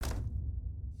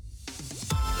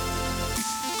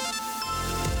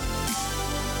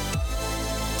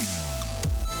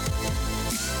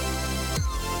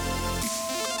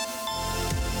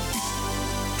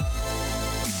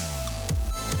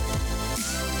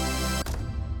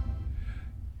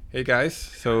Hey guys,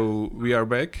 so we are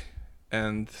back,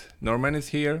 and Norman is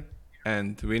here,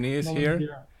 and Winnie is Norman here.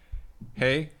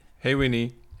 here. Hey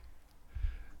Winnie.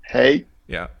 Hey,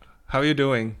 Yeah, how are you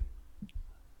doing?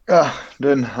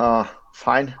 doing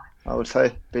fine, I would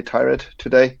say. Bit tired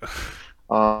today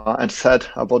and sad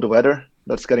about the weather.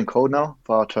 That's getting cold now,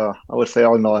 but I would say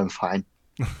all in all I'm fine.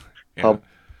 Yeah, How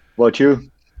about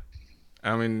you?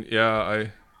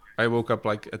 I woke up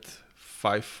like at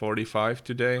 5:45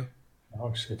 today.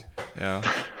 Oh shit. Yeah,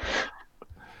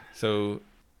 so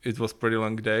it was pretty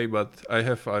long day, but I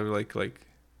like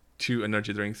two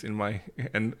energy drinks in my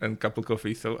and cup of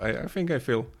coffee, so I think I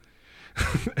feel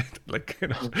like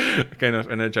kind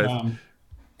of energized. Um,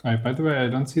 by the way, I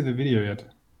don't see the video yet.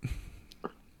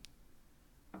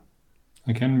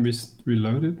 I can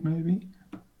reload it maybe.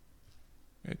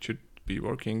 It should be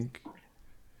working.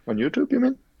 On YouTube, you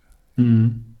mean? Hmm.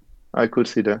 I could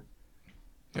see that.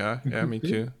 It Yeah, could me be.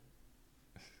 too.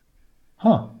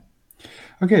 Huh.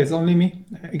 Okay, it's only me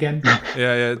again.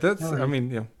 Yeah, that's. I Sorry. mean,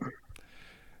 yeah.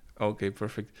 Okay,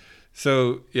 perfect.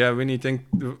 So yeah, Winnie,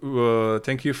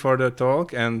 thank you for the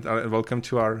talk and welcome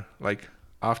to our like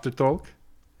after talk.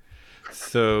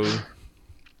 So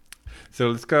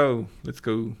let's go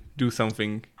do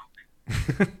something.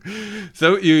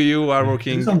 So you are Let's do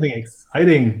working. something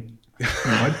exciting.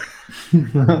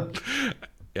 What?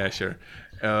 Yeah, sure.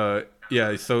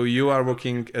 Yeah, so you are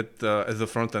working at as a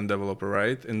front end developer,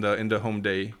 right? In the home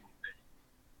day.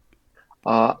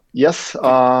 Yes, C-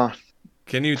 sorry.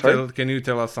 can you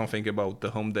tell us something about the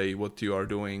home day? What you are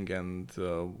doing and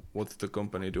what's the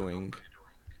company doing?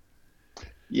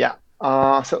 Yeah.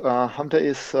 So Humda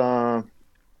is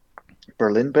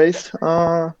Berlin-based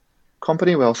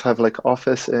company. We also have like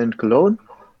office in Cologne.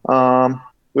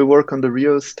 We work on the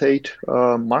real estate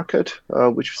market,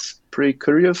 which is pretty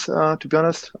curious, to be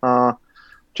honest.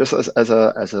 Just as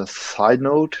a side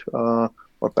note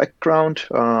or background,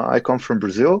 I come from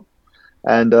Brazil,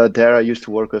 and there I used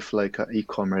to work with like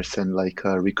e-commerce and like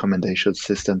recommendation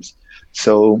systems.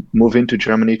 So moving to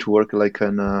Germany to work like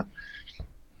an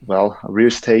real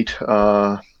estate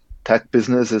tech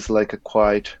business is like a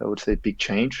quite, I would say, big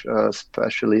change.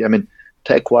 Especially, I mean,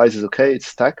 tech-wise is okay,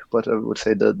 it's tech, but I would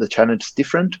say the challenge is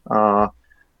different.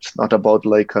 It's not about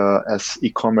like as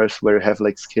e-commerce where you have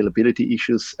like scalability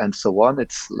issues and so on.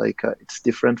 It's like it's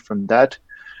different from that,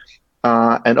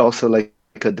 and also like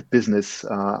the business.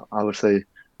 I would say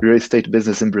real estate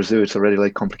business in Brazil, it's already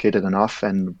like complicated enough,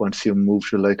 and once you move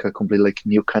to like a completely like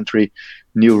new country,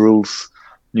 new rules,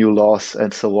 new laws,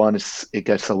 and so on, it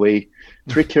gets way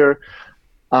trickier.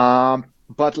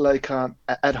 But like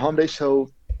at home day,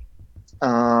 so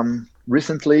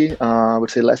recently, I would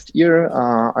say last year,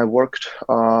 I worked.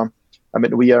 I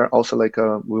mean, we are also like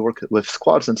we work with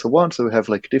squads and so on. So we have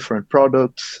like different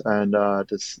products, and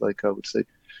this like I would say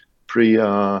pretty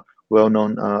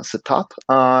well-known setup.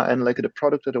 And like the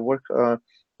product that I work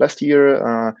last year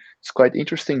is quite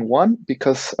interesting one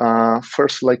because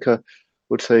first like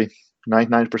would say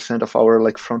 99% of our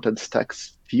like front-end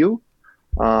stacks view.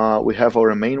 We have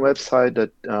our main website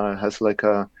that has like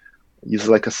a uses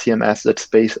like a CMS that's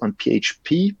based on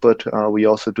PHP, but we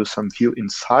also do some view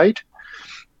inside.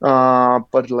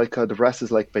 But like the rest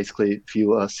is like basically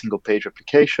view single page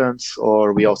applications,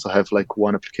 or we also have like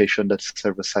one application that's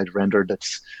server side render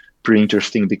that's pretty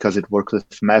interesting because it works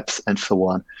with maps and so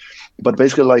on. But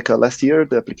basically, like last year,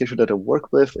 the application that I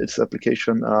work with, it's an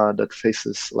application that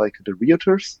faces like the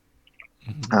realtors.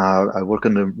 Mhm. I work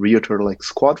in a realtor like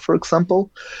squad, for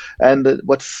example. And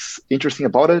what's interesting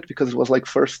about it, because it was like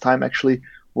first time actually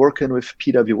working with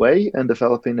PWA and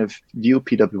developing a Vue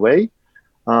PWA,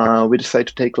 we decided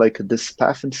to take like this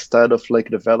path instead of like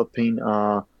developing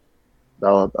a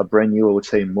brand new, I would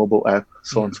say, mobile app,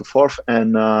 so on and Mhm. so forth.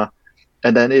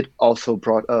 And then it also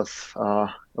brought us, I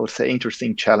would say,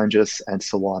 interesting challenges and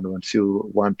so on. Once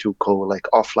you want to go like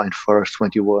offline first,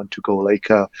 when you want to go like,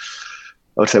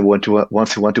 I would say, once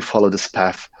you want to follow this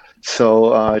path. So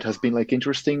it has been like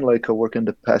interesting, like working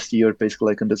the past year,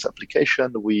 basically like in this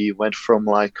application. We went from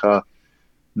like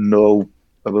no,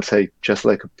 I would say just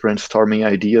like brainstorming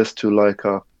ideas to like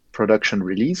a production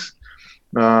release,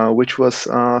 which was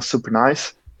super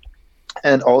nice.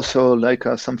 And also like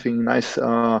something nice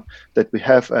that we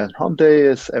have at Home Day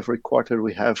is every quarter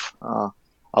we have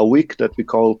a week that we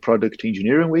call Product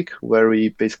Engineering Week, where we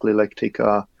basically like take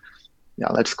a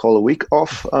let's call a week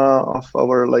off of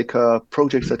our like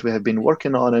projects that we have been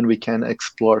working on, and we can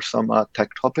explore some tech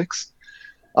topics.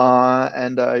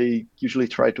 And I usually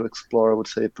try to explore, I would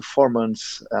say,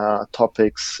 performance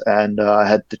topics. And I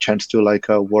had the chance to like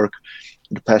work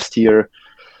in the past year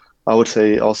I would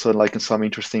say also like some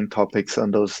interesting topics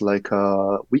on those like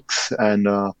weeks, and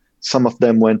some of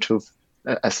them went to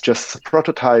as just a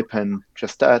prototype and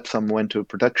just that. Some went to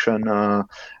production,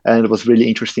 and it was really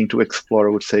interesting to explore.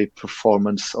 I would say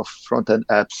performance of front end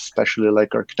apps, especially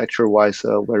like architecture wise,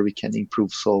 where we can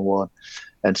improve so on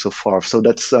and so forth. So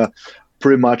that's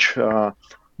pretty much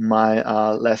my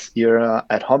last year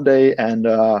at Home and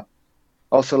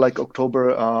also like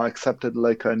October accepted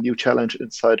like a new challenge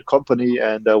inside the company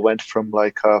and went from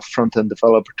like a front end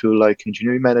developer to like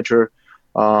engineering manager.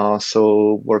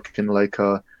 So working like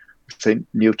say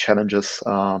new challenges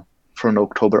from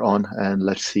October on, and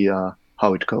let's see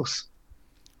how it goes.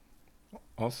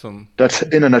 Awesome. That's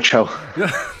in a nutshell.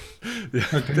 Yeah.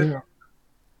 Yeah.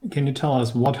 Can you tell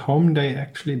us what Home Day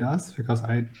actually does? Because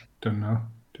I don't know,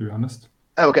 to be honest.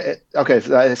 Okay.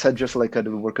 So I said just like I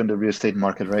work on the real estate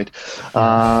market, right?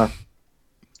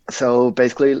 So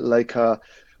basically, like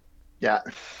yeah,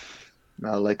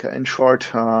 like in short,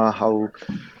 how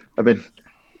I mean,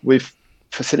 we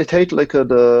facilitate like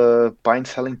the buying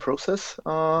selling process.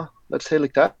 Let's say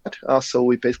like that. So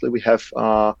we have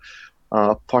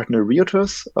partner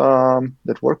realtors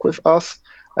that work with us,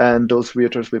 and those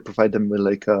realtors we provide them with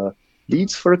like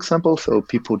leads, for example. So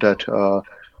people that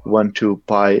want to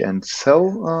buy and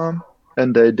sell.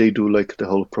 And they do like the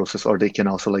whole process, or they can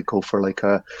also like go for like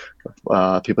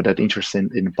people that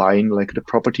interested in buying like the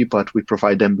property, but we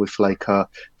provide them with like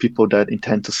people that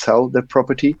intend to sell their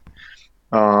property,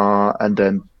 and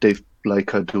then they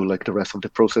like do like the rest of the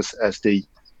process as they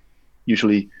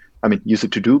usually, use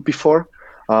it to do before,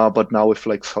 but now with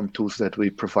like some tools that we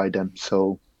provide them.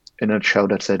 So in a nutshell,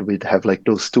 that said, we'd have like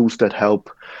those tools that help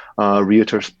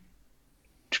realtors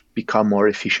to become more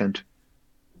efficient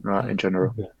in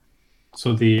general. Okay.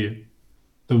 So the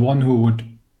one who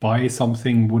would buy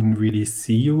something wouldn't really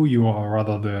see you. You are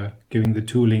rather giving the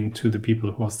tooling to the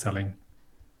people who are selling.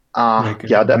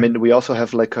 We also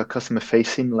have like a customer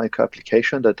facing like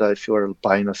application that if you're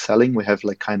buying or selling, we have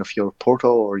like kind of your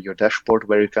portal or your dashboard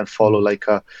where you can follow like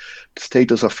the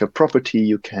status of your property.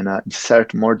 You can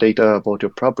insert more data about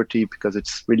your property because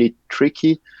it's really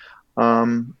tricky.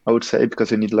 I would say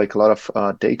because you need like a lot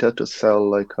of data to sell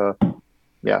like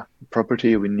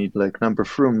property. We need like number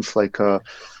of rooms, like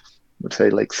let's say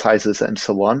like sizes and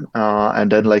so on.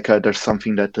 And then like there's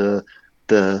something that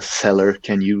the seller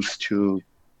can use to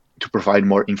provide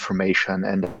more information,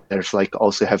 and there's like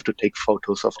also have to take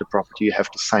photos of the property, you have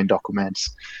to sign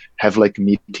documents, have like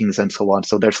meetings and so on.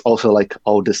 So there's also like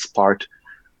all this part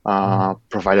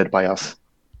provided by us,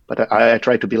 but I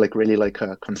try to be like really like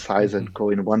concise and go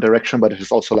in one direction, but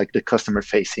it's also like the customer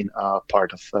facing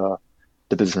part of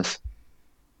the business.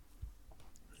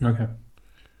 Okay,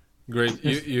 great.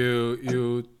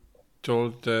 You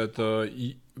told that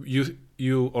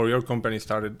you or your company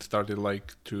started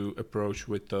like to approach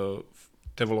with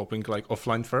developing like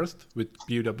offline first with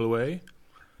PWA.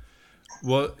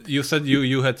 Well, you said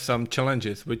you had some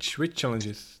challenges. Which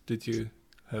challenges did you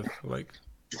have? Like,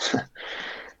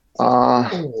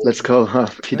 let's go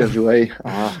PWA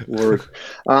word.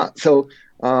 So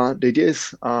the idea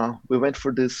is we went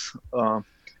for this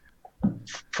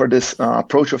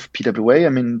approach of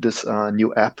PWA. This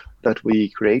new app that we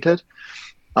created.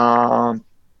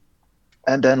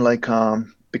 And then like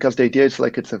because the idea is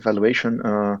like it's a valuation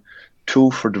tool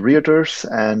for the realtors,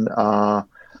 and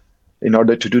in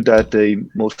order to do that, they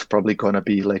most probably gonna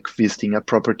be like visiting a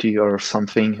property or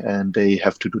something, and they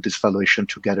have to do this valuation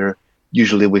together,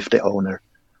 usually with the owner.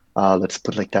 Let's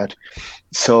put it like that.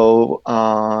 So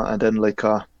and then like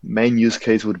a main use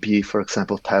case would be, for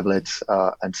example, tablets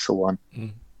and so on.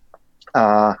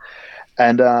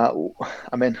 And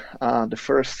the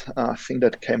first thing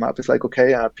that came up is like,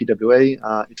 okay,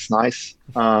 PWA, it's nice.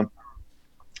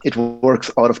 It works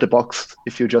out of the box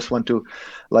if you just want to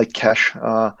like cache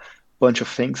a bunch of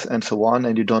things and so on,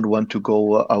 and you don't want to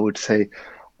go, I would say,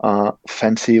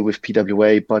 fancy with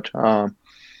PWA. But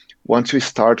once we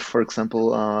start, for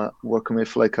example, working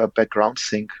with like a background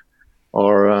sync,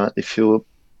 or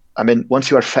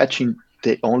once you are fetching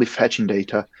only fetching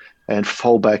data and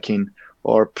fallbacking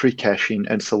or pre-caching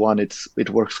and so on, it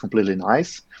works completely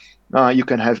nice. You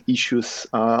can have issues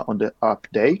on the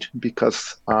update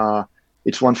because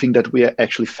it's one thing that we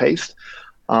actually faced,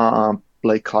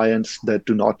 like clients that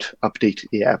do not update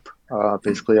the app.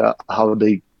 Basically, how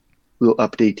they will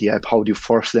update the app, how do you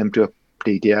force them to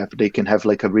update the app? They can have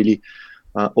like a really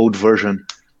old version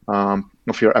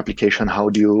of your application. How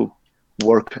do you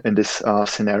work in this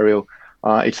scenario?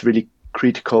 It's really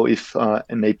critical if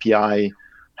an API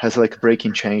has like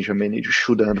breaking change. It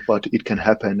shouldn't, but it can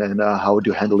happen. And how do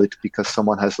you handle it? Because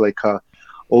someone has like a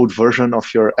old version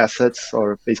of your assets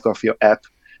or basically of your app,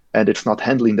 and it's not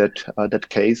handling that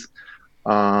case.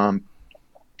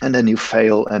 And then you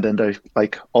fail, and then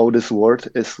like all this word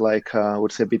is like I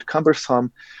would say a bit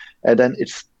cumbersome, and then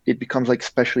it becomes like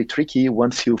especially tricky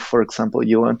once you, for example,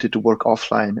 you wanted to work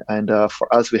offline, and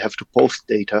for us we have to post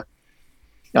data.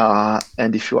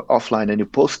 And if you're offline and you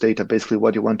post data, basically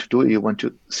what you want to do, you want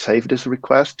to save this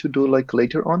request to do like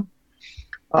later on,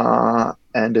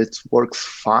 and it works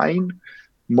fine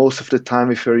most of the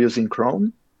time if you're using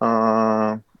Chrome,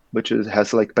 which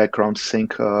has like background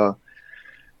sync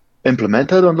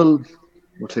implemented on the,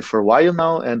 let's say, for a while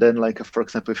now. And then like, for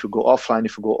example, if you go offline,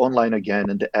 if you go online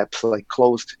again and the app's like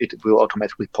closed, it will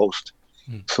automatically post,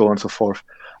 so on and so forth.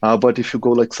 But if you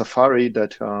go like Safari,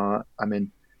 that I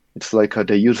mean, it's like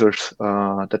the users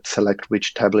that select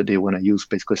which tablet they want to use,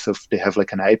 basically. So if they have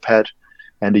like an iPad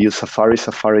and they use Safari,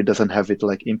 Safari doesn't have it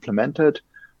like implemented.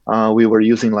 We were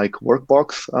using like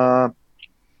Workbox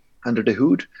under the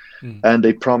hood, and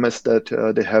they promised that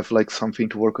they have like something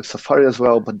to work with Safari as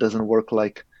well, but doesn't work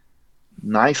like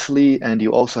nicely. And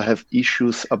you also have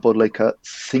issues about like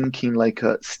syncing like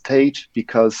a state,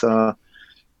 because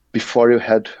before you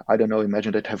had, I don't know,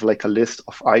 imagine that have like a list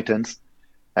of items,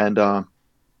 and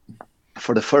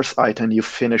for the first item you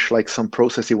finish like some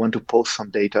process, you want to post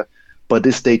some data, but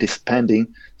this data is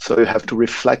pending, so you have to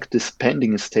reflect this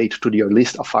pending state to your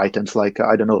list of items, like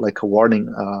I don't know, like a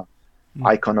warning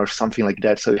icon or something like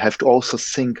that. So you have to also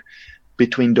sync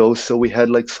between those. So we had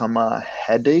like some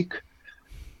headache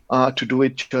to do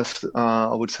it just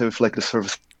I would say with like the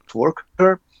service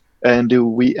worker, and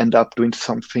we end up doing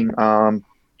something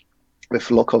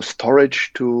with local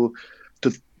storage to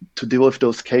deal with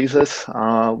those cases,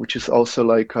 which is also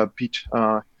like a bit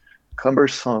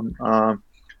cumbersome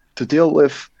to deal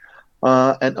with,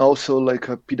 and also like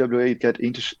a PWA get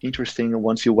interesting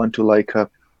once you want to like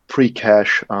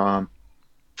pre-cache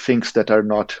things that are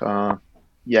not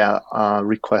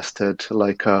requested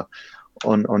like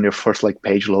on your first like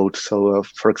page load. So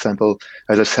for example,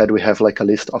 as I said, we have like a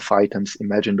list of items.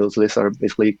 Imagine those lists are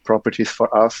basically properties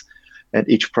for us, and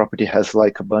each property has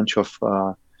like a bunch of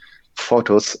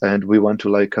photos, and we want to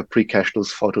like pre-cache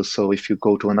those photos. So if you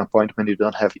go to an appointment, you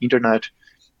don't have internet,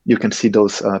 you can see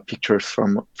those pictures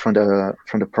from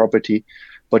the property,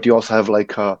 but you also have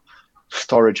like a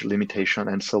storage limitation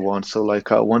and so on. So like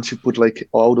once you put like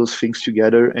all those things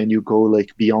together and you go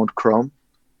like beyond Chrome,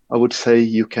 I would say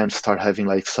you can start having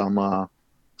like some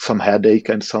headache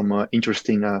and some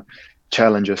interesting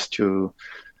challenges to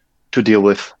deal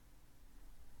with.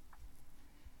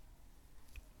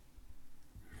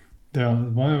 There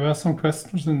were some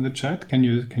questions in the chat. Can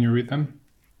you read them?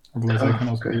 Otherwise, I can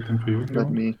also read them for you. Let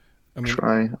me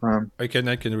try. I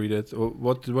can read it.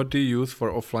 What do you use for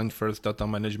offline first data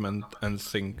management and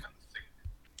sync?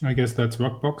 I guess that's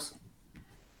Workbox.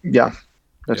 Yeah,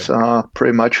 that's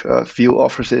pretty much Vue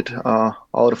offers it out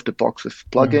of the box with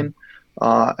plugin,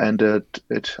 and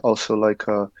it also like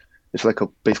it's like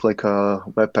basically like a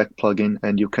Webpack plugin,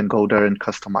 and you can go there and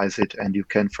customize it, and you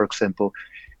can, for example,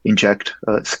 inject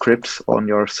scripts on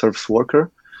your service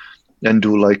worker and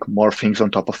do like more things on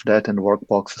top of that, and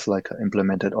Workbox is like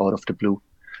implemented out of the blue.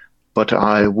 But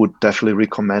I would definitely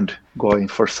recommend going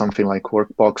for something like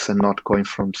Workbox and not going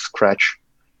from scratch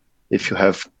if you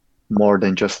have more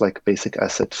than just like basic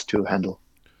assets to handle.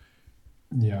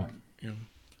 Yeah.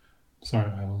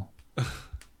 Sorry, I will.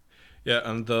 Yeah,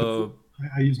 and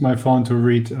I use my phone to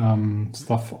read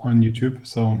stuff on YouTube,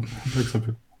 so it looks a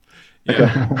bit.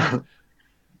 Yeah.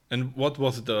 And what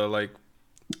was the like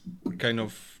kind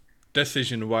of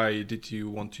decision? Why did you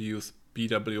want to use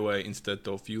PWA instead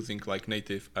of using like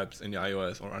native apps in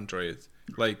iOS or Android?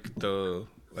 Like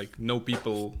no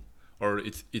people, or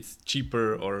it's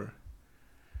cheaper, or?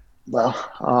 Well,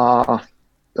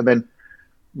 I mean,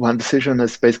 one decision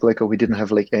is basically like we didn't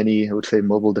have like any, I would say,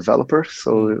 mobile developers,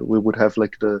 so we would have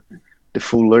like the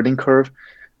full learning curve,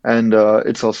 and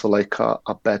it's also like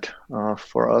a bet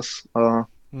for us, I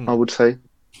would say.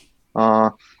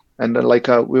 And then like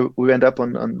we end up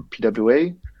on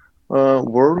PWA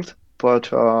world, but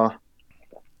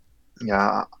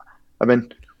yeah, I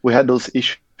mean, we had those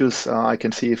issues. I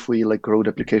can see if we like grow the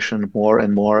application more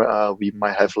and more, we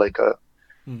might have like a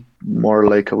more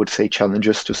like I would say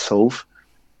challenges to solve.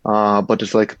 But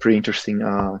it's like a pretty interesting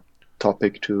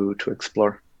topic to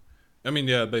explore. I mean,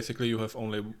 yeah, basically you have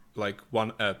only like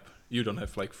one app. You don't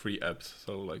have like 3 apps,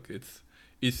 so like it's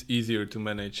easier to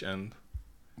manage, and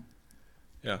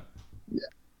yeah,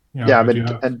 I mean,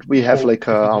 and we have like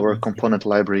our component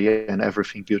library and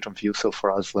everything built on Vue. So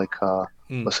for us, like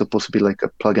was supposed to be like a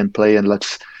plug and play, and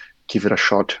let's give it a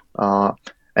shot.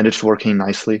 And it's working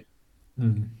nicely.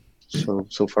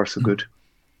 So far so good.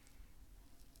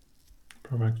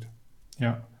 Correct.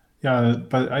 Yeah. Yeah,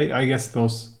 but I guess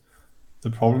the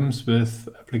problems with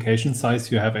application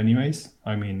size you have anyways.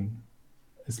 I mean,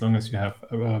 as long as you have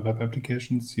web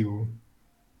applications, you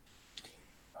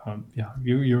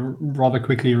rather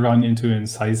quickly run into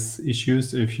size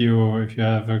issues if you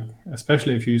have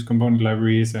especially if you use component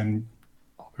libraries and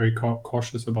are very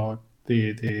cautious about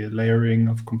the layering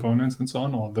of components and so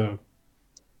on, or the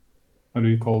what do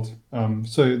you call it?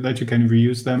 So that you can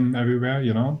reuse them everywhere,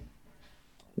 Yeah.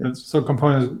 And so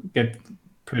components get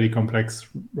pretty complex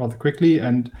rather quickly,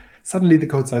 and suddenly the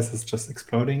code size is just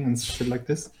exploding and shit like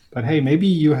this. But hey, maybe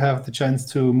you have the chance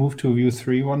to move to Vue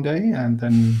 3 one day, and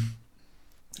then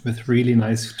with really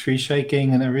nice tree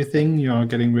shaking and everything, you're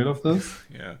getting rid of those.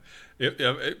 Yeah,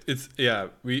 it's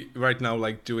we right now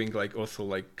like doing like also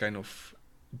like kind of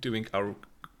doing our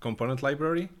component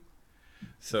library.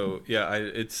 So yeah,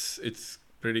 it's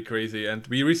pretty crazy. And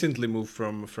we recently moved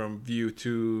from Vue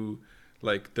to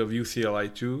like the Vue CLI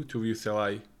 2 to Vue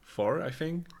CLI 4, I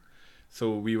think.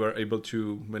 So we were able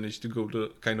to manage to go to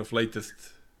kind of latest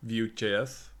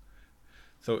Vue.js.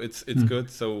 So it's good.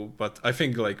 So but I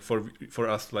think like for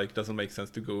us like doesn't make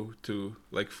sense to go to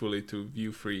like fully to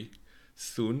Vue 3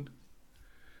 soon,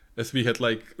 as we had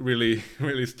like really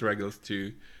really struggles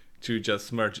to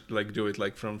just merge, like do it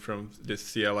like from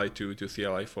this CLI 2 to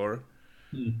CLI 4.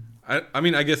 I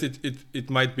mean I guess it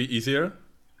might be easier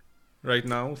right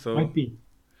now. So Might be.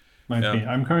 yeah.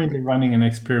 I'm currently running an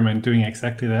experiment doing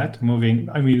exactly that. Moving.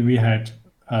 I mean, we had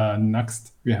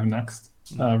Nuxt. We have Nuxt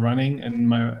running in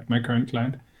my current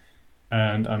client,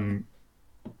 and I'm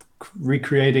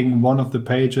recreating one of the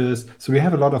pages. So we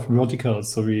have a lot of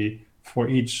verticals. So for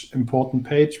each important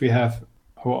page we have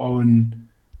our own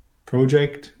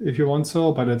project, if you want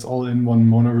so, but it's all in one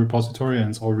mono repository and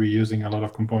it's all reusing a lot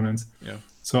of components. Yeah.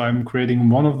 So I'm creating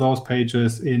one of those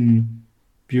pages in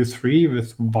Vue 3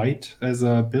 with Vite as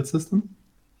a build system.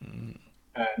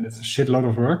 And it's a shitload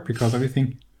of work because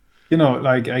everything,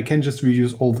 like I can just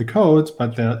reuse all the codes,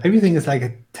 but everything is like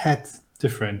a tad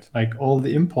different. Like all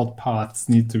the import paths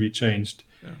need to be changed.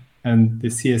 Yeah. And the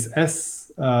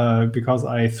CSS, because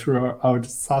I threw out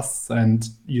Sass and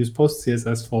use Post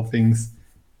CSS for things,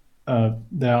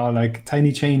 there are like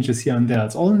tiny changes here and there.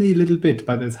 It's only a little bit,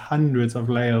 but there's hundreds of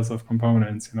layers of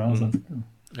components, So,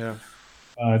 Yeah.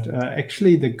 but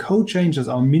actually, the code changes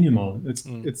are minimal.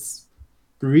 It's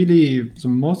really, so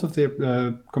most of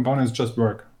the components just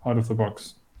work out of the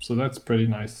box. So that's pretty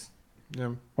nice.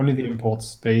 Yeah. Only the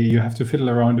imports, you have to fiddle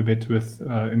around a bit with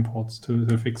imports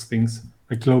to fix things,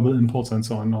 like global imports and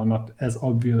so on, are not as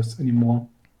obvious anymore.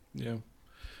 Yeah.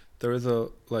 There is a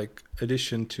like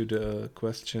addition to the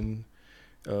question.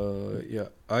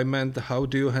 I meant, how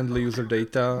do you handle user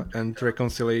data and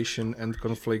reconciliation and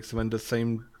conflicts when the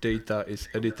same data is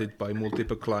edited by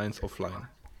multiple clients offline?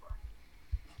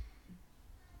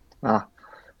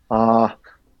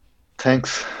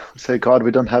 Thanks. Say God, we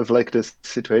don't have like this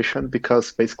situation,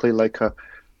 because basically like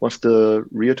once the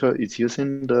realtor is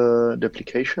using the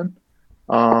application,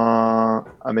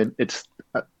 I mean it's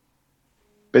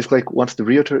basically like once the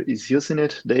realtor is using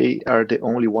it, they are the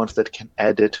only ones that can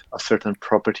edit a certain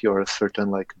property or a certain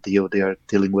like deal they are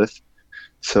dealing with.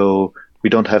 So we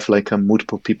don't have like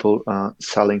multiple people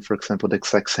selling, for example, the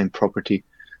exact same property.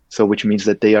 So which means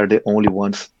that they are the only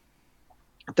ones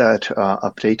that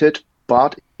update it.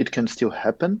 But it can still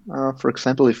happen. For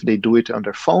example, if they do it on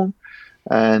their phone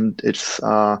and it's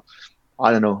I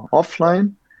don't know,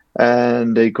 offline,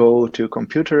 and they go to a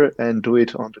computer and do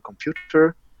it on the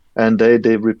computer, and they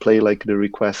replay like the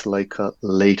request like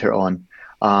later on.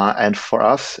 And for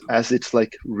us, as it's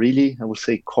like really, I would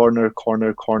say corner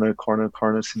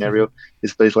scenario,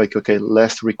 is basically like, okay,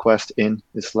 last request in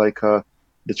is like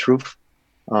the truth.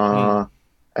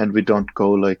 And we don't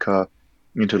go like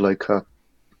into like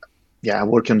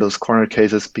work in those corner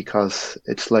cases, because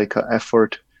it's like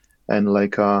effort, and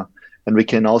like and we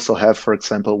can also have, for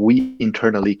example, we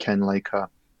internally can like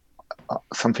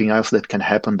something else that can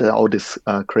happen, that all this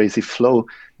crazy flow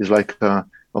is like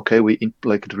okay,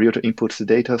 like the realtor inputs the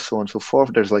data, so on and so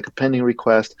forth, there's like a pending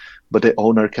request, but the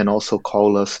owner can also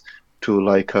call us to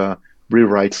like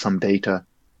rewrite some data,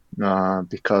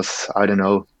 because I don't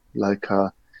know, like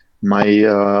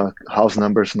my house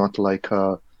number is not like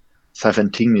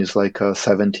 17, is like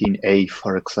 17A,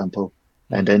 for example.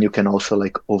 And then you can also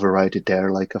like override it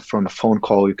there, like from a phone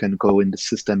call, you can go in the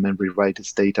system and rewrite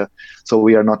this data. So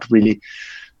we are not really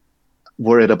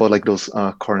worried about like those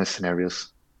corner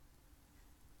scenarios.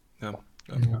 Yeah.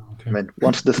 Okay. I mean,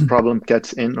 once this problem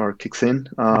gets in or kicks in,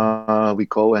 we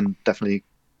go and definitely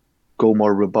go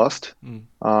more robust,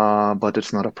 but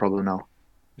it's not a problem now.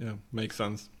 Yeah, makes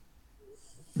sense.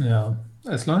 Yeah.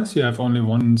 As long as you have only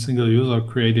one single user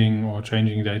creating or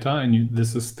changing data, and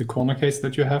this is the corner case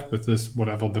that you have with this,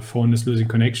 whatever, the phone is losing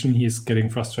connection, he's getting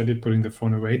frustrated, putting the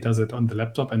phone away, does it on the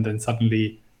laptop, and then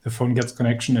suddenly the phone gets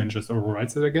connection and just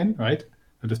overwrites it again, right?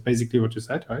 That is basically what you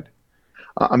said, right?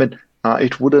 I mean,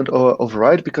 it wouldn't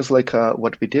override because like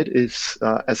what we did is,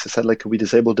 as I said, like we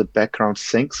disabled the background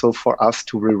sync. So for us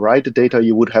to rewrite the data,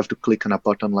 you would have to click on a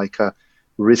button like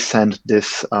resend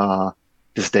this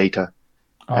data,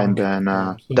 and Okay. then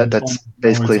So the phone, that's now it's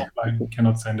basically offline,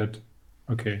 cannot send it.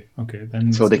 Okay.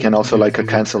 Then so it's they can also easier like for you.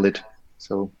 cancel it.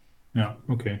 So Yeah.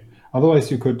 Okay.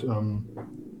 Otherwise, you could.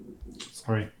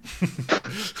 Sorry,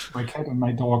 my cat and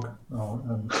my dog are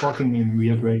talking in a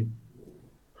weird way.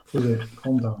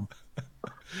 Calm down.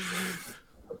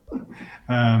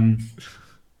 Um,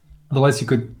 Otherwise, you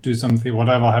could do something,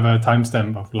 whatever, have a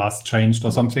timestamp of last changed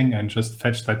or something, and just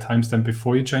fetch that timestamp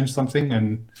before you change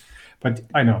something. But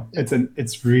I know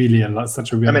it's really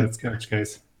such a I weird mean, edge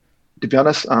case. to be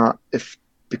honest, if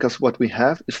because what we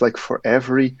have is like for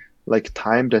every like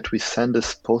time that we send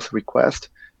this post request,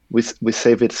 we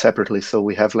save it separately. So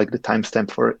we have like the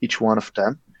timestamp for each one of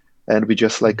them, and we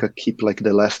just like keep like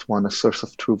the last one a source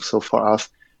of truth. So for us,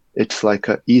 it's like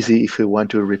easy if we want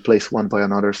to replace one by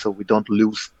another, so we don't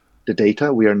lose the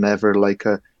data. We are never like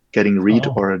getting rid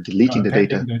Oh, or you're deleting the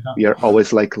appending data. data. We are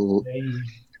always like Yay.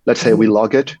 let's say we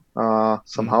log it Mm.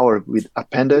 somehow or we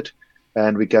append it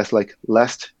and we guess like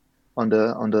last on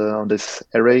this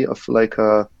array of like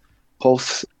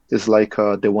posts is like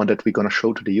the one that we're going to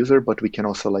show to the user, but we can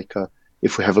also like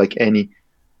if we have like any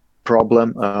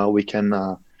problem we can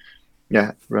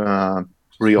yeah Just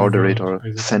reorder it revert, or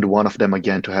basically. send one of them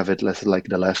again to have it less like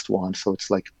the last one, so it's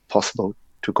like possible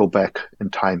to go back in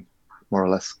time more or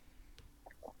less.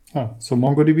 So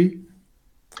MongoDB,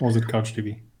 or was it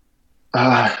CouchDB?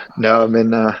 No, I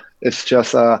mean it's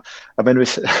just I mean we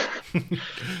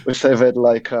save it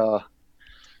like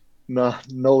no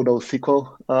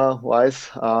SQL wise,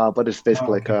 but it's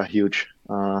basically like Okay. a huge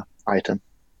item.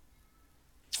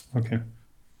 Okay.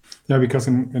 Yeah, because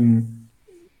in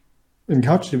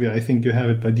CouchDB, I think you have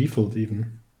it by default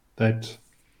even that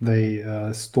they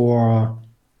store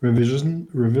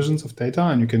revisions of data,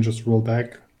 and you can just roll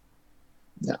back.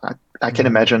 Yeah, I can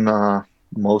imagine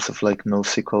most of like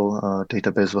NoSQL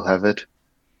database will have it.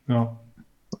 No.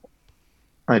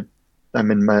 I I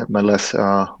mean my last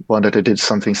one that I did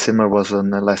something similar was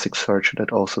an Elasticsearch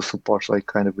that also supports like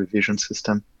kind of revision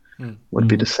system. Mm. Would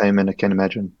be the same, and I can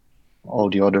imagine all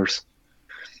the others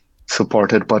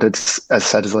supported, but it's as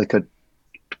said, it's like a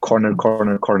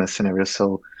corner scenario.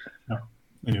 So Yeah.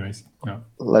 Anyways, yeah.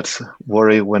 let's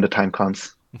worry when the time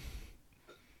comes.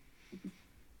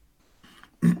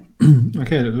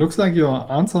 Okay, it looks like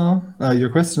your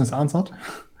question is answered.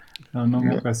 No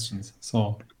more Yeah. questions.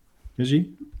 So,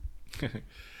 Yoshi?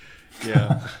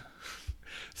 Yeah.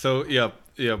 So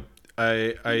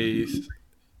I If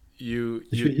you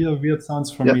you hear weird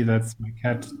sounds from Yeah, me, that's my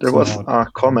cat. there was a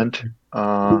comment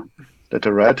that I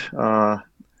read.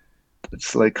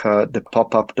 It's like the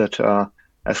pop-up that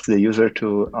asks the user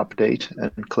to update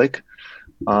and click.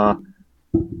 Uh,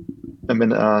 I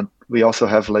mean, we also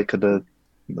have like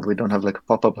we don't have like a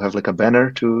pop-up, we have like a banner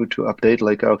to update.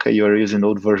 Like, okay, you are using an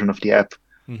old version of the app,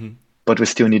 Mhm. but we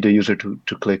still need the user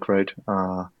to click, right?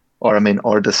 Or I mean,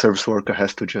 or the service worker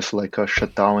has to just like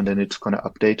shut down and then it's gonna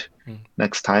update Mm.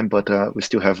 next time. But we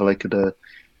still have like the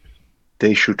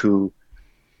issue to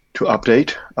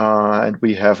update. And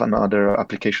we have another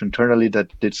application internally that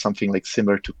did something like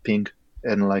similar to Ping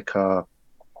and like a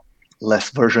less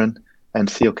version and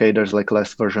see, okay, there's like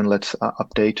less version, let's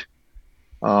update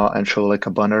and show like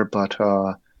a banner. But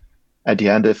at the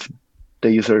end, if the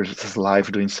user is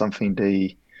live doing something,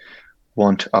 they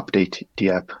won't update the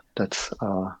app. That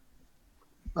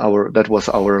was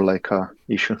our like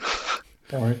issue.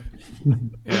 All right.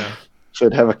 Yeah.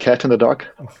 Should have a cat and a dog.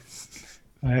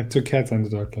 I have two cats and a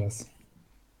dog class.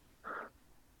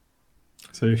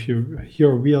 So if you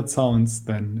hear weird sounds,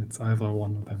 then it's either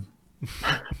one of them.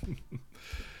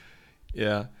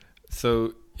 Yeah.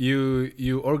 So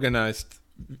you organized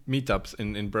meetups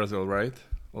in Brazil, right?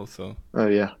 Also.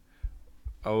 Yeah.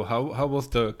 Oh, how was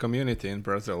the community in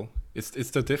Brazil? Is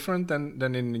it different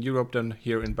than in Europe than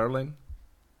here in Berlin?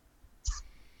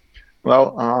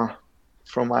 Well,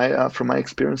 from my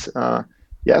experience,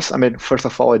 yes. I mean, first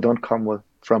of all, I don't come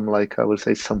from like I would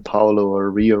say São Paulo or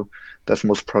Rio. That's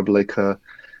most probably like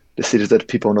the cities that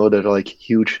people know that are like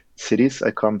huge cities.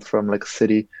 I come from like a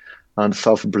city on the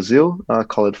south of Brazil,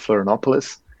 called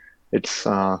Florianopolis. It's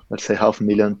let's say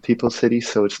 500,000 people city,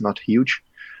 so it's not huge.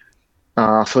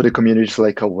 So the community is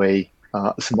like a way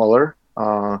smaller.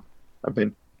 I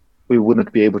mean, we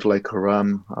wouldn't be able to like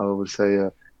run, I would say,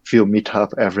 a few meetup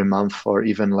every month, or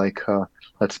even like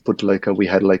let's put like we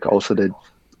had like also the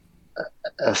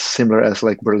as similar as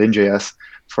like Berlin.js,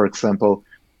 for example,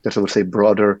 that I would say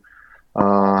broader.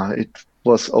 It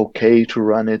was okay to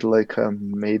run it like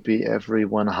maybe every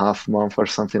 1.5 month or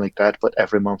something like that, but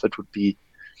every month it would be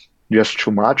just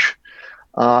too much.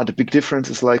 The big difference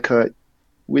is like I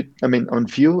mean, on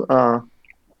Vue,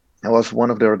 I was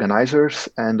one of the organizers,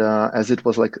 and as it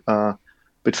was like a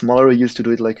bit smaller, we used to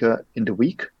do it like in the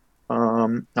week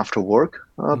after work,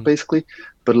 basically.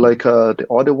 But like the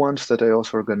other ones that I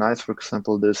also organized, for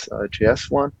example, this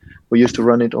JS one, we used to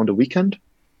run it on the weekend.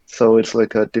 So it's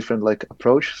like a different like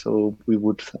approach. So we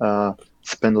would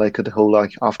spend like the whole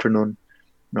like afternoon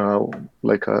uh,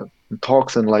 like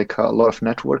talks and like a lot of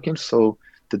networking. So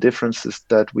the difference is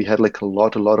that we had like a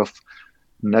lot of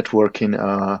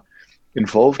networking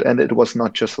involved, and it was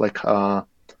not just like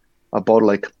about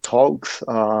like talks.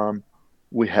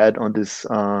 We had on this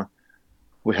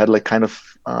we had like kind of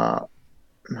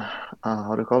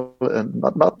how to call it,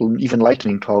 not even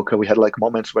lightning talk. We had like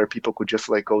moments where people could just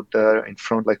like go there in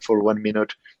front like for 1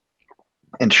 minute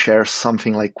and share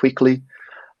something like quickly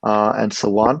and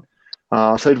so on.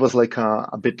 So it was like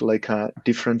a bit like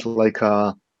different, like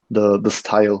the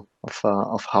style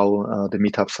of how the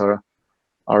meetups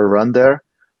are run there.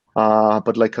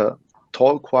 But like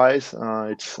talk wise,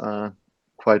 it's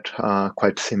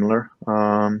quite similar,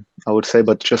 I would say,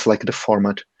 but just like the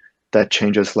format that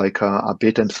changes like a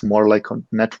bit, and it's more like on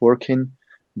networking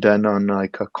than on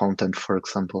like a content, for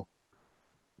example.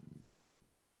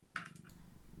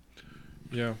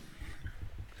 Yeah.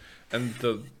 And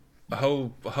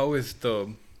how is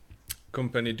the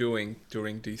company doing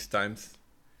during these times?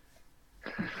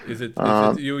 Is it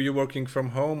you working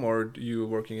from home, or you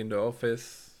working in the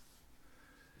office?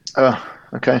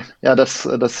 Okay, yeah, that's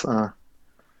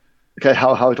okay.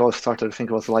 How it all started, I think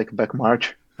it was like back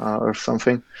March or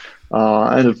something,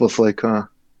 and it was like I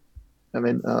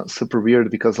mean super weird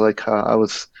because like I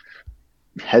was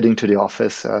heading to the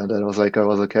office, and then I was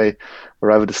okay,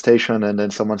 arrive at the station, and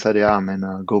then someone said, yeah, I mean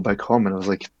go back home, and I was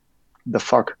like, the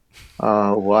fuck.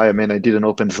 Why? I mean, I didn't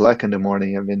open Slack in the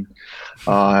morning. I mean,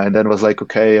 and then it was like,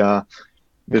 okay,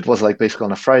 it was like basically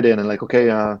on a Friday, and then like,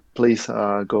 okay, please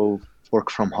go work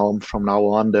from home from now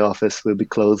on. The office will be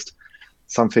closed,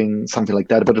 something like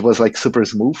that. But it was like super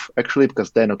smooth actually,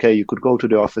 because then okay, you could go to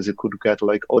the office, you could get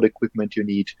like all the equipment you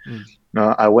need.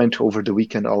 I went over the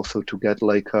weekend also to get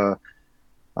like a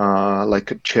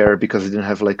chair because I didn't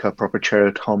have like a proper chair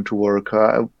at home to work.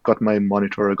 I got my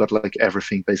monitor, I got like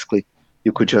everything basically.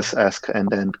 You could just ask and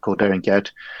then go there and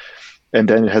get. And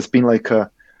then it has been like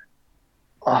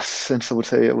since I would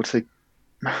say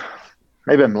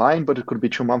maybe I'm lying, but it could be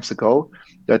 2 months ago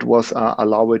that was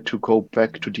allowed to go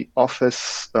back to the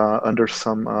office under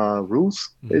some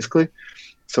rules basically.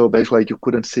 So basically, like, you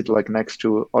couldn't sit like next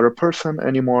to other person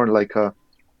anymore. Like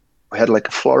we had like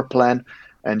a floor plan,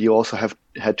 and you also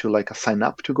had to like sign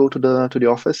up to go to the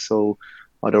office. So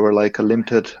there were like a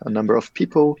limited number of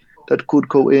people that could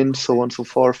go in, so on and so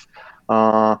forth.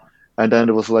 And then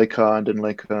there was like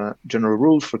general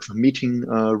rules. For example, meeting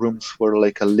rooms were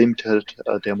like a limited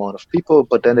the amount of people,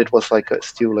 but then it was like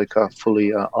still like a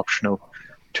fully optional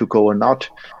to go or not.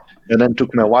 And then it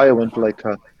took me a while. I went like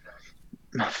a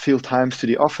few times to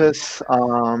the office,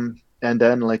 and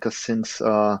then like since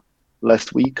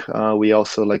last week, we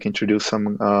also like introduced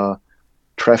some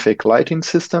traffic lighting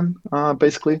system,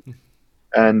 basically.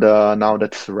 And now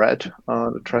that's red,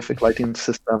 the traffic lighting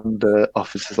system. The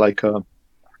office is like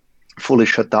fully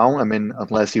shut down. I mean,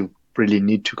 unless you really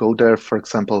need to go there. For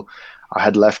example, I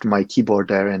had left my keyboard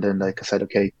there, and then like I said,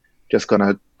 okay, just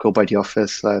gonna go by the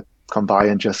office, come by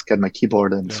and just get my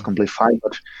keyboard, and it's completely fine.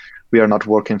 But we are not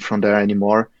working from there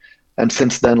anymore. And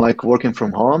since then, like working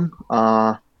from home,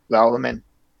 well, I mean,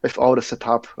 with all the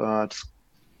setup,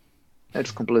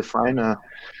 it's completely fine.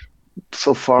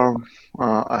 So far,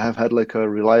 I have had like a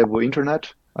reliable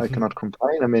internet. I cannot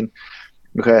complain. I mean,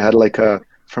 okay, I had like a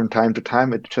from time to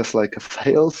time it just like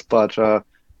fails, but I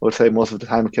would say most of the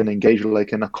time I can engage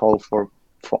like in a call for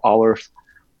hours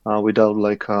without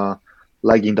like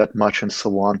lagging that much and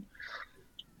so on.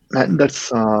 And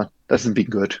that's been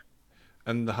good.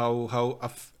 And how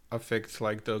affects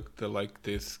like the like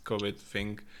this COVID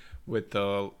thing with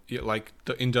like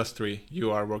the industry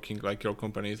you are working, like your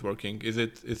company is working? Is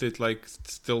it like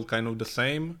still kind of the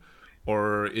same,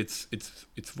 or it's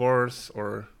worse,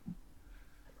 or?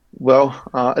 Well,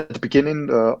 at the beginning,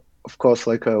 of course,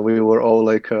 like we were all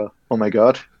like, "Oh my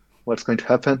God, what's going to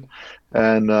happen?"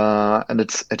 And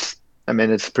it's I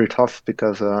mean it's pretty tough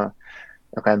because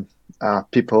okay,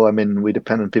 people. I mean, we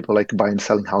depend on people like buying and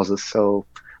selling houses. So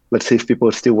let's see if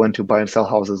people still want to buy and sell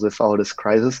houses with all this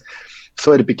crisis.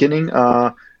 So at the beginning,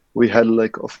 we had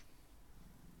like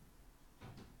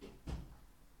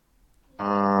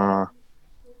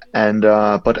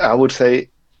but I would say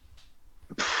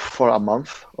for a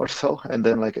month or so, and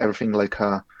then like everything like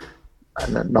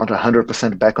not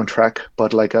 100% back on track,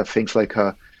 but like things like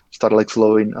started like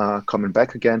slowing coming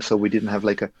back again. So we didn't have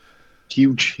like a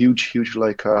huge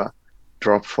like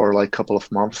drop for like a couple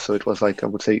of months. So it was like I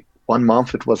would say 1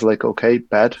 month it was like okay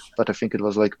bad, but I think it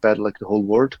was like bad like the whole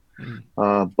world.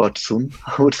 But Zoom,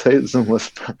 I would say Zoom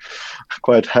was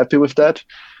quite happy with that.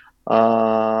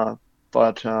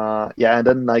 But yeah, and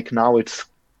then like now it's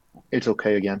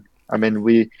okay again. I mean,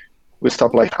 we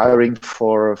stopped like hiring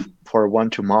for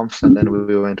 1-2 months, and then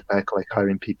we went back like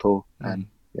hiring people, and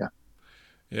yeah.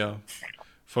 Yeah,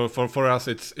 for us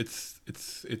it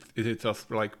hit us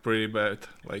like pretty bad,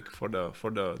 like for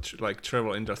the like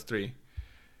travel industry.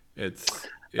 It's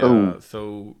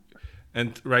so,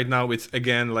 and right now it's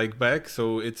again like back,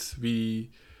 so it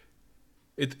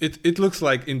looks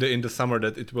like in the summer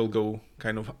that it will go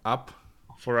kind of up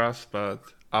for us, but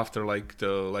after like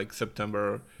the like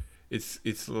September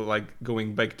it's like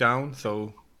going back down.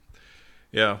 So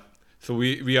yeah, so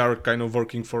we are kind of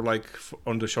working for like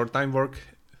on the short time work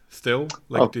still,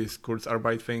 like this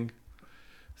Kurzarbeit thing.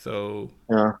 So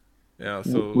yeah,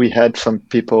 so we had some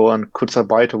people on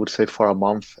Kurzarbeit, I would say, for a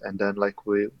month, and then like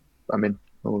we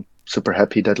were super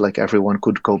happy that like everyone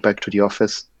could go back to the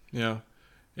office. Yeah.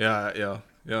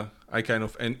 I kind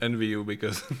of envy you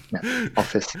because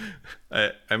office.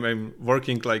 I'm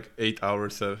working like 8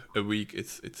 hours a week.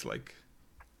 It's like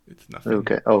it's nothing.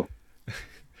 Okay.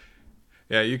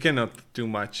 Yeah, you cannot do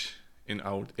much in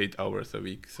 8 hours a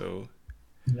week. So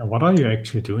yeah, what are you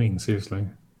actually doing? Seriously,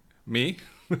 me?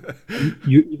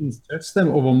 You even stretch them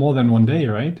over more than one day,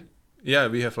 right? Yeah,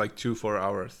 we have like 4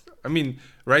 hours. I mean,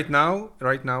 right now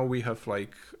we have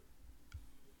like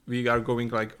we are going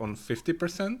like on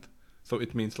 50%. So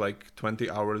it means like 20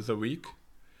 hours a week.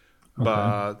 Okay.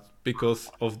 But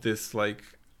because of this like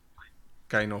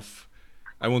kind of,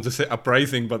 I want to say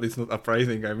uprising, but it's not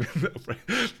uprising. I mean,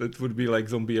 that would be like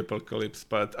zombie apocalypse.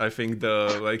 But I think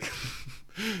the like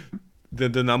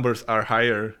the numbers are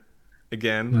higher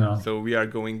again. Yeah. So we are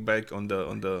going back on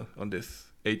this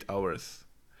 8 hours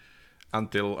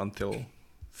until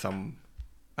some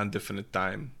indefinite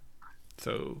time.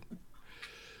 So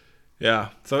yeah,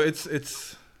 so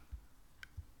it's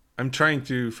I'm trying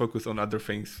to focus on other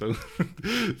things.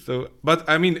 So but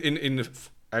I mean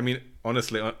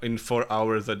honestly, in 4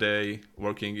 hours a day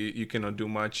working, you cannot do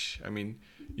much. I mean,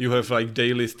 you have like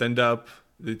daily stand up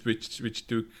which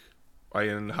took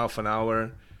half an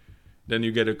hour. Then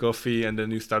you get a coffee and then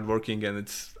you start working and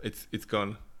it's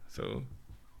gone. So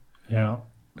yeah,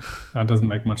 that doesn't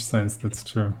make much sense. That's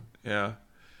true. Yeah.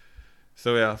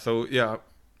 So yeah,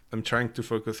 I'm trying to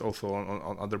focus also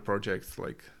on other projects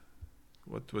like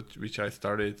which I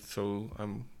started. So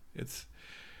it's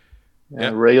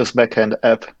Rails backend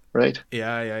app, right?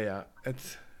 Yeah.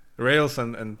 It's Rails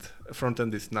and front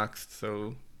end is Next.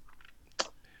 So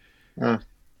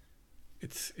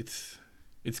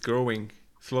it's growing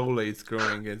slowly. It's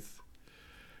growing.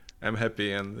 I'm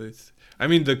happy, and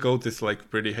the code is like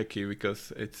pretty hacky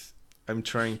because I'm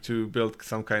trying to build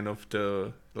some kind of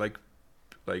the like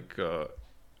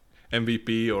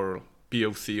MVP or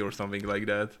POC or something like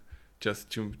that, just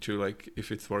to like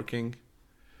if it's working,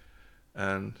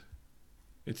 and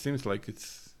it seems like it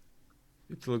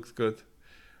looks good.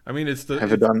 I mean,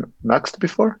 Have you done Next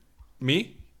before?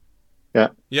 Me? Yeah.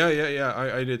 Yeah.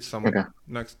 I did some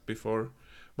Next before,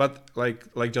 but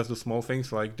like just the small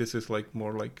things. Like this is like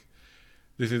more like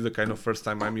this is the kind of first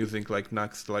time I'm using like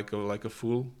Next like a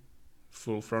full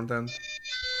front end.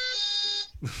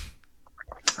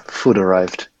 Food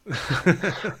arrived.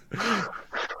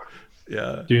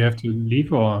 Yeah. Do you have to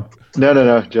leave or?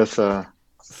 No. Just like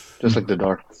the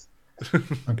door.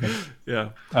 Okay. Yeah.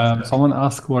 Someone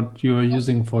asked what you are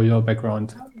using for your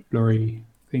background blurry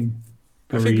thing.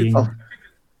 I think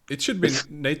it should be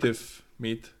native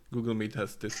Meet. Google Meet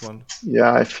has this one.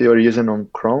 Yeah, if you're using on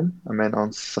Chrome, I mean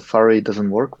on Safari it doesn't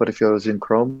work, but if you're using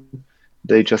Chrome,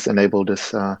 they just enable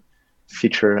this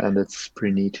feature and it's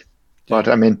pretty neat. Yeah. But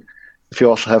I mean, if you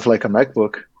also have like a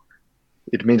MacBook,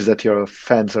 it means that your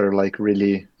fans are like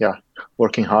really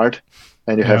working hard,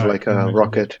 and you have like a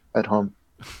rocket at home.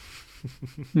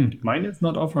 Mine is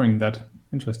not offering that.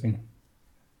 Interesting.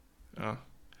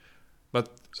 But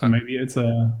so maybe it's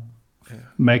a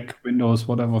Mac, Windows,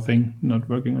 whatever thing not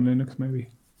working on Linux, maybe.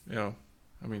 Yeah,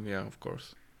 I mean, yeah, of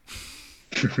course.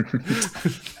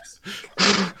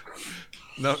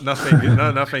 no,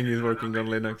 nothing is working on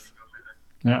Linux.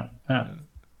 Yeah,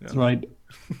 that's right.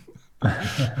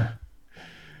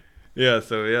 Yeah,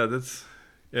 so yeah,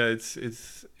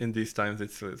 it's in these times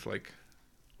it's like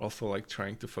also like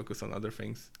trying to focus on other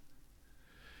things.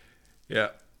 Yeah,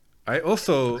 I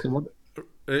also. So what?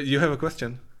 You have a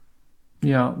question?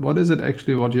 Yeah, what is it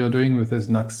actually what you're doing with this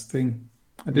Nux thing?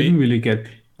 I Me? didn't really get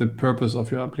the purpose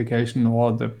of your application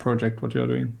or the project what you're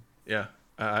doing. Yeah,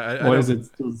 I Or is don't. it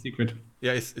still secret?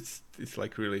 Yeah, it's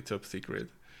like really top secret.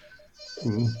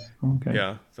 Cool. Okay.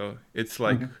 Yeah, so it's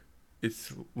like Okay.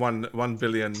 it's $1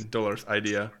 billion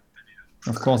idea.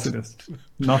 Of course it is.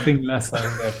 Nothing less I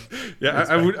would have Yeah, I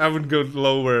expected. would go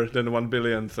lower than 1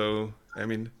 billion. So I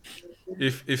mean,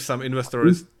 if some investor Who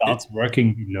is starts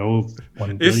working below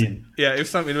 1 billion? if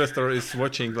some investor is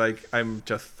watching, like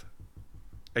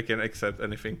I can accept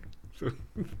anything. So.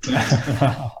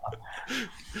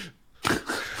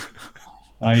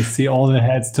 I see all the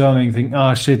heads turning, thinking,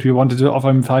 oh shit, we wanted to offer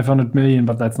him 500 million,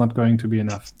 but that's not going to be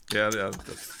enough. Yeah,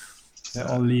 They're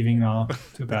all leaving now.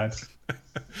 Too bad.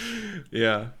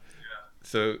 Yeah.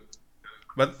 So,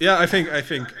 but yeah, I think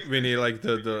Winnie, like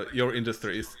your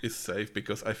industry is safe,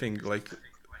 because I think like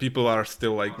people are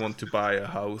still like want to buy a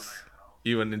house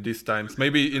even in these times.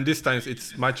 Maybe in these times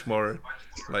it's much more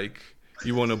like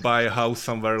you want to buy a house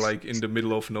somewhere like in the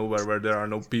middle of nowhere where there are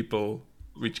no people,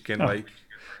 which can Oh. like.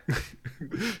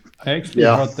 I actually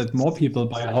Yeah. heard that more people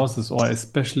buy houses, or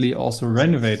especially also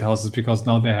renovate houses, because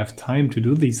now they have time to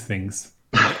do these things.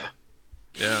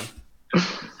 Yeah.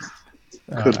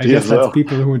 Could I be guess as that's well.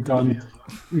 people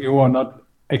who are not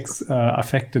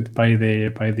affected by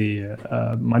the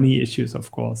money issues,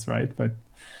 of course, right? But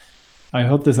I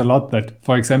heard this a lot, that,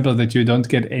 for example, that you don't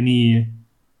get any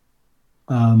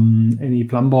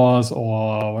plumbers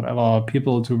or whatever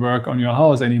people to work on your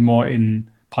house anymore in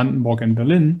Brandenburg and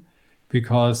Berlin,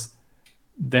 because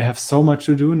they have so much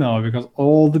to do now, because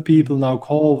all the people now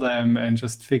call them and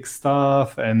just fix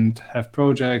stuff and have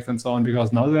projects and so on,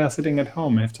 because now they are sitting at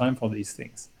home and have time for these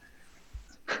things.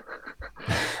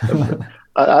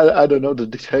 I don't know the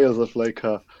details of like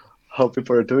how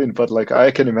people are doing, but like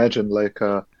I can imagine like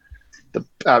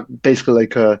the basically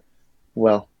like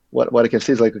well, what I can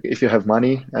see is like if you have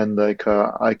money, and like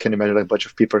I can imagine like a bunch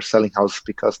of people are selling houses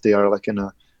because they are like in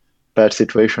a bad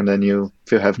situation. Then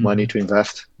if you have money to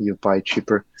invest, you buy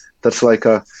cheaper. That's like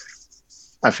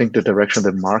I think the direction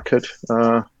the market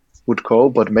would go,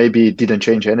 but maybe it didn't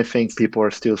change anything. People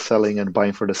are still selling and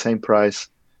buying for the same price,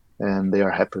 and they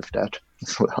are happy with that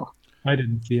as well. I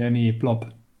didn't see any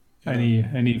plop, Yeah.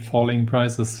 any falling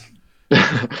prices.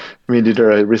 I mean,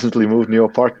 either I recently moved new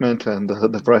apartment, and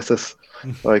the prices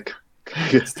like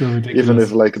Still even ridiculous.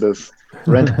 if like this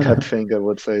rent cap thing, I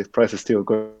would say price is still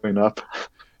going up.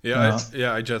 Yeah,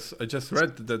 I just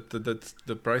read that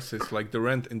the prices, like the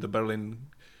rent in the Berlin,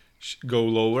 go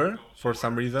lower for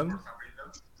some reason.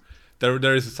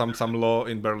 There is some law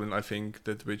in Berlin, I think,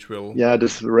 that which will. Yeah,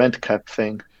 this rent cap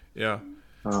thing. Yeah.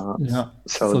 Yeah.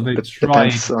 So they it try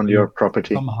depends on to your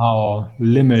property. somehow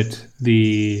limit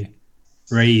the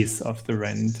raise of the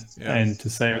rent, Yeah. and to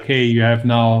say, okay, you have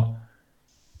now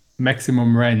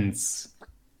maximum rents.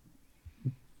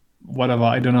 Whatever,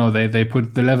 I don't know. They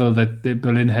put the level that the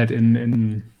Berlin had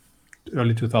in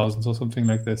early 2000s or something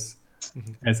like this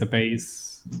as a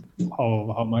base,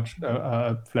 how much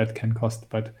a flat can cost.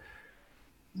 But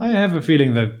I have a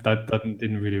feeling that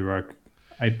didn't really work.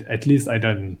 At least I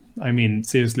don't. I mean,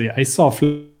 seriously, I saw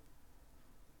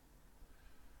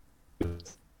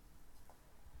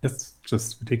it's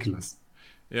just ridiculous.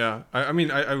 Yeah, I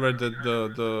mean, I read that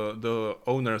the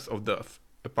owners of the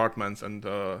apartments and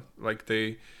like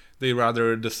they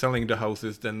rather the selling the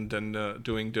houses than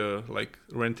doing the like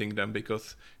renting them,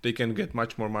 because they can get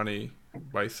much more money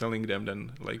by selling them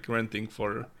than like renting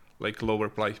for like lower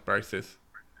prices.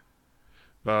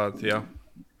 But yeah,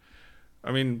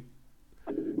 I mean,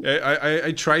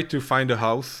 I tried to find a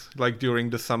house like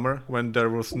during the summer when there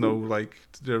was no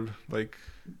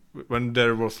when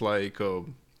there was like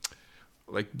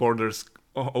borders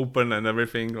open and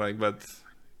everything, like, but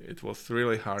it was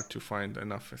really hard to find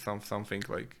enough something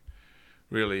like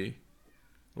really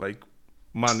like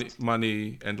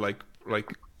money and like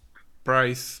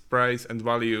price and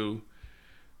value,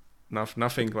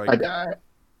 nothing like.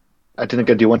 I didn't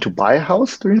get. Do you want to buy a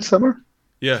house during summer?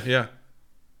 Yeah.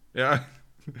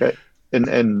 Okay.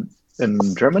 In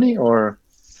Germany or?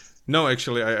 No,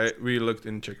 actually, we looked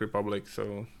in Czech Republic,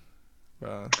 so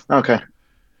Okay.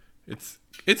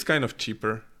 it's kind of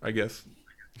cheaper, I guess.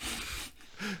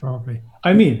 Probably.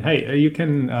 I mean, hey, you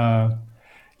can.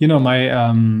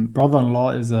 My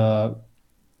brother-in-law is a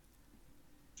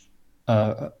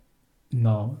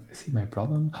No, is he my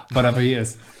brother? Whatever he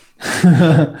is.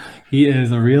 He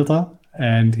is a realtor,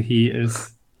 and he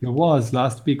was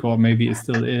last week, or maybe it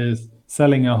still is,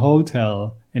 selling a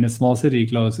hotel in a small city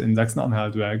close in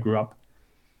Sachsen-Anhalt where I grew up.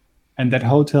 And that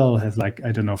hotel has like,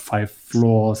 I don't know, 5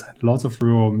 floors, lots of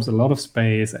rooms, a lot of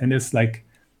space, and it's like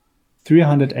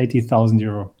 380,000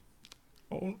 euro.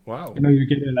 Oh, wow. You know, you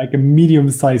get like a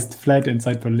medium-sized flat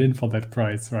inside Berlin for that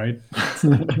price, right?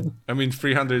 I mean,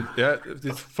 300, yeah,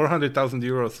 it's 400,000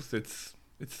 euros. It's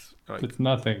like, It's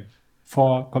nothing.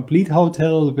 For a complete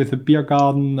hotel with a beer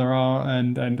garden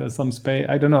around and some space,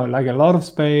 I don't know, like a lot of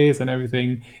space and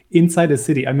everything inside a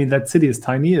city. I mean, that city is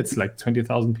tiny. It's like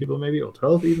 20,000 people maybe, or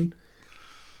 12 even.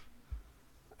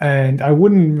 And I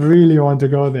wouldn't really want to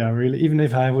go there, really. Even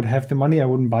if I would have the money, I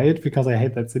wouldn't buy it because I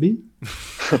hate that city.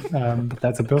 But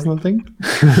that's a personal thing.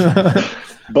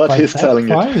 But he's that telling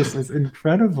it. price is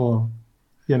incredible,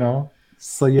 you know.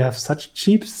 So you have such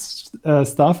cheap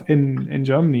stuff in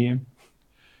Germany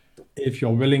if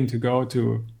you're willing to go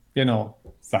to, you know,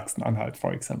 Sachsen-Anhalt,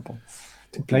 for example,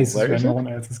 to places Where where is no it? one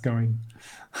else is going.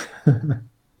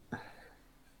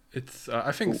 it's,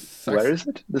 I think, Where is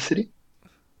it? The city?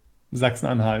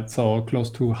 Sachsen-Anhalt, so close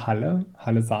to Halle,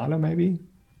 Halle-Saale maybe,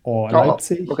 or Oh,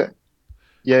 Leipzig. okay.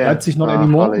 Yeah. Leipzig not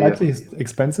anymore. Halle, yeah. Leipzig is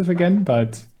expensive again,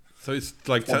 but So it's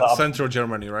like Well, up- central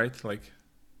Germany, right? Like,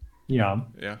 yeah,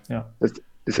 yeah. yeah.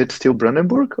 Is it still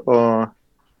Brandenburg or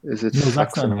is it No, Saxony?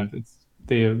 Sachsen-Anhalt. It's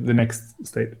the next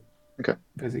state. Okay.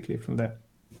 Basically from there.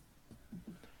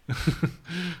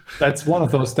 That's one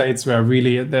of those states where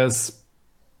really there's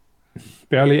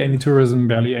barely any tourism,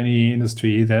 barely any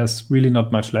industry. There's really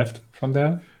not much left from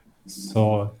there.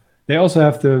 So they also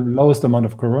have the lowest amount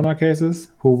of corona cases.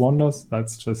 Who wonders?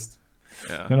 That's just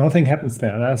Yeah. nothing happens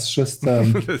there. That's just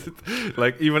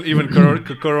Like even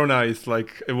Corona is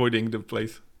like avoiding the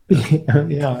place.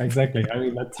 yeah, exactly. I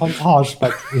mean that sounds harsh,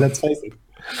 but let's face it.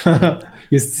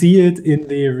 You see it in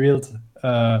the real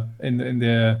in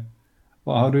the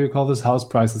well, how do you call this, house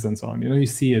prices and so on. You know, you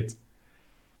see it.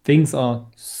 Things are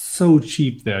so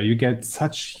cheap there. You get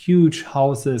such huge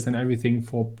houses and everything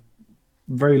for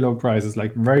very low prices,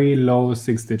 like very low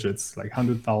 6 digits, like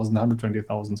 100,000,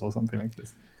 120,000 or something like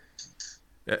this.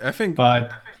 Yeah, I think.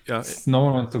 But Yeah, no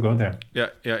one wants to go there. yeah.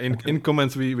 In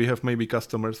comments, we have maybe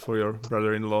customers for your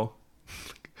brother-in-law,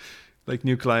 like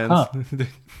new clients. Huh.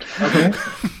 Okay.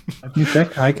 Let me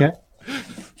check. I can.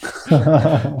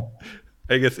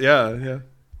 I guess. Yeah.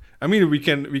 I mean, we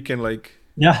can like,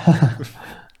 Yeah.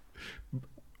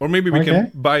 or maybe we Okay.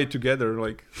 can buy together,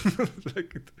 like,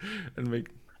 and make.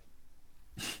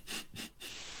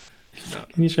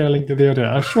 Can you share a link to the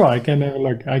other? Sure, I can have a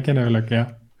look.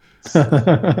 Yeah.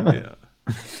 Yeah.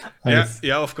 Nice.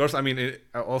 Yeah, of course. I mean,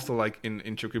 also like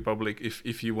in Czech Republic,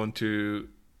 if you want to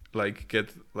like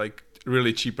get like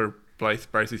really cheaper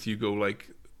prices,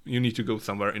 you need to go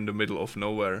somewhere in the middle of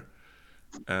nowhere,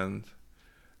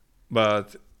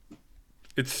 but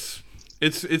it's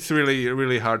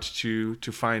really hard to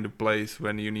find a place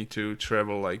when you need to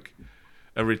travel like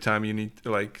every time you need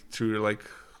like to like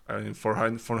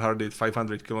 400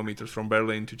 500 kilometers from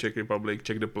Berlin to Czech Republic,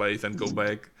 check the place and go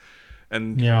back,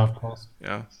 and Yeah, of course.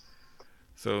 yeah.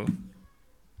 So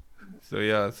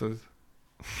yeah, so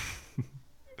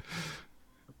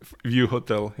View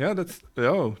Hotel. Yeah, that's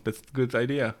a good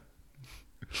idea.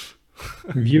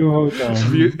 View Hotel.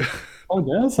 View, Oh,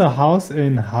 there's a house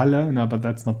in Halle. No, but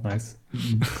that's not nice.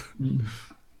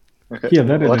 Okay. Here,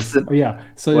 that it What's is. the Oh, yeah.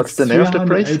 So what's it's the name of the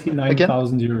place again?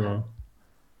 389,000 euro.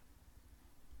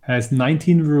 Has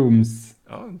 19 rooms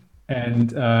oh, and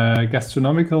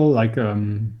gastronomical, like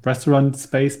restaurant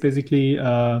space, basically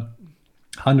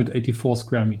 184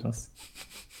 square meters.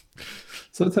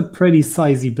 So it's a pretty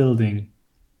sizey building.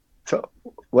 So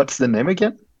what's the name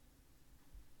again?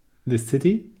 The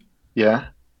city, Yeah.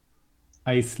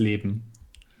 Eisleben.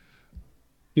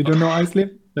 You don't know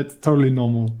Eisleben? That's totally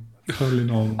normal. Totally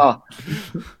normal.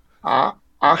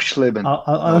 Achsleben.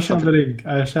 I'll share the link.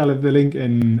 I'll share the link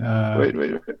in Wait.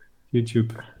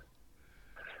 YouTube.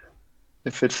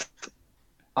 If it's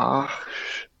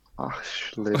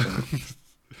Achsleben.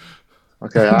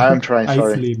 Okay, I'm trying.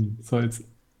 Sorry. Eisleben. So it's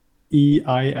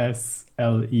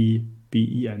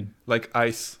Eisleben. like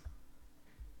ice,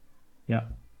 Yeah.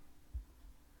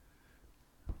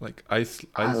 like ice,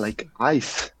 Like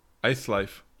ice. ice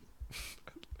life.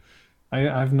 I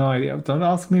have no idea. Don't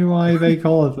ask me why they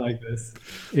call it like this.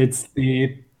 It's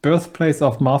the birthplace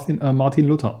of Martin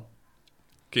Luther.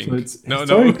 King. So it's no,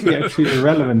 historically actually a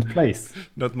relevant place.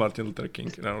 not Martin Luther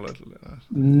King. No,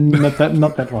 Not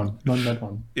that one. Not that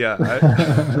one. yeah.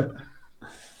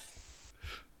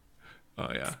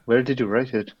 Oh yeah. Where did you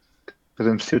write it? Because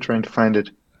I'm still trying to find it.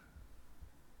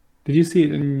 Did you see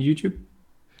it in YouTube?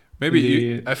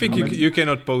 Maybe The I think comments? you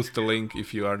cannot post the link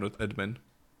if you are not admin.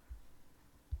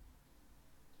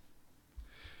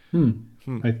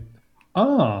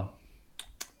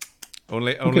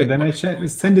 Only Okay, then I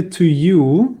send it to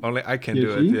you. only I can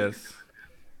do it. Yeji. Yes.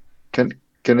 Can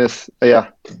you? Yeah,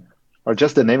 or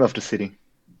just the name of the city.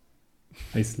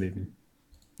 Eisleben.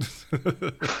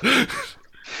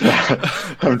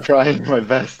 I'm trying my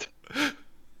best.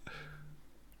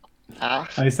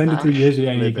 I send it to Yeji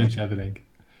and you can Eisleben. share the link.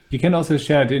 You can also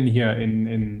share it in here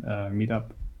in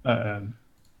Meetup.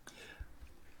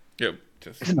 Yep.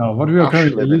 Just No, what we are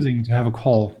currently Eisleben. using to have a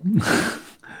call.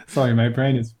 Sorry, my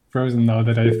brain is frozen now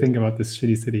that I think about this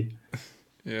shitty city.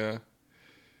 yeah.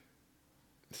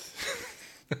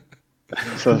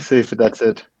 So see if that's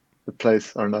it, the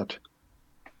place or not.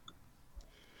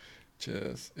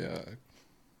 Just yeah.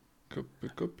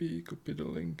 Copy the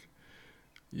link.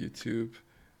 YouTube.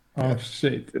 Oh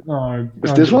shit! Oh,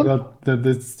 Is this one?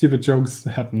 The stupid jokes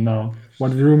happen now.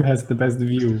 What room has the best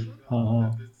view?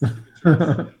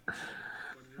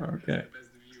 Okay.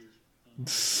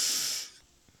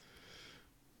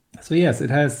 So yes, it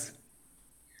has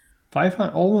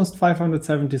almost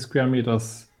 570 square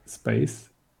meters space,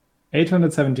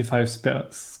 875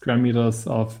 square meters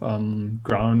of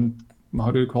ground.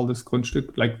 How do you call this?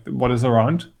 Grundstück, like what is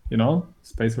around,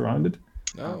 space around it.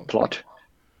 No. Plot.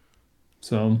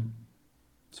 So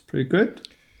it's pretty good.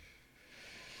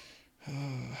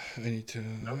 I need to.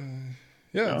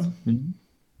 Yeah. Mhm.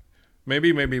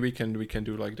 Maybe we can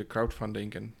do like the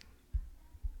crowdfunding and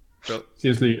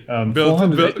Seriously, buy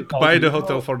 480,000 the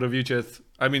hotel for the VJS.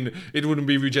 I mean, it wouldn't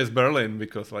be VJS Berlin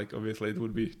because like obviously it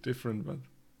would be different, but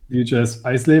VJS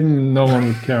Eisleben, no one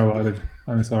would care about it.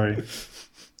 I'm sorry.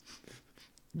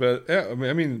 But yeah,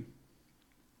 I mean,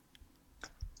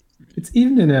 It's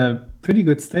even in a pretty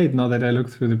good state now that I look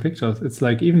through the pictures. It's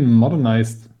like even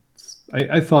modernized.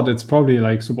 I thought it's probably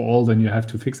like super old and you have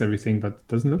to fix everything, but it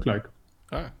doesn't look like.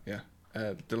 yeah,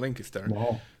 the link is there.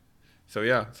 Wow. So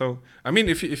yeah, so I mean,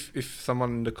 if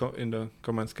someone in the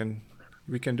comments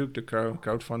we can do the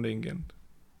crowdfunding and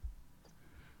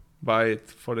buy it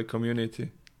for the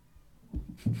community.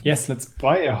 Yes, let's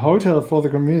buy a hotel for the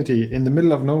community in the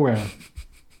middle of nowhere.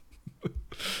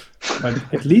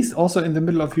 But at least also in the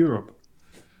middle of Europe.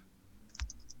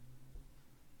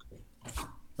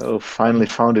 Oh, finally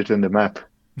found it in the map.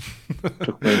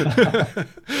 Took me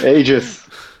ages.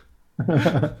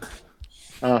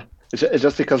 It's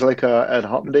just because like at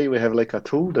Hopday we have like a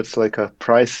tool that's like a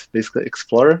price basically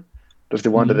explorer. That's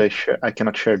the one that I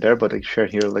cannot share there, but I share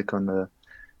here like on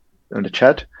the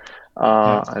chat.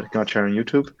 I cannot share on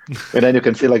YouTube. And then you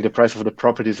can see like the price of the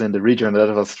properties in the region that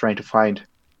I was trying to find,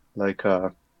 like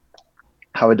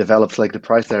how it develops, like the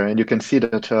price there, and you can see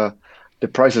that the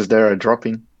prices there are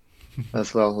dropping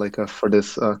as well, like for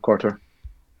this quarter.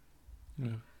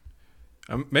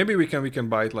 Yeah. Maybe we can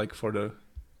buy it like for the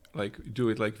do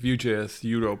it like Vue.js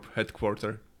Europe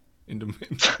headquarter in the.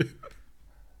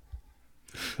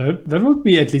 That would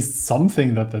be at least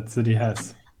something that city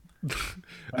has.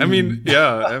 I mean,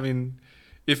 yeah. I mean,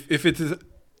 if it is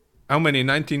how many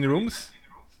 19 rooms?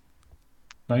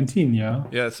 19, yeah.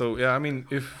 Yeah. So yeah, I mean,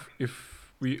 if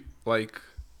we like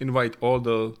invite all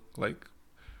the like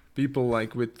people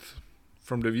like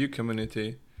from the Vue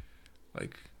community,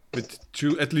 like with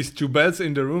at least two beds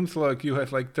in the rooms, like you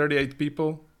have like 38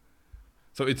 people.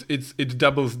 So it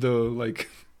doubles the like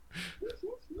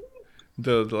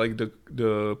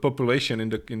the population in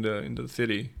the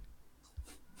city.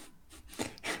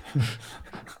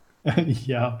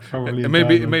 Yeah, probably. And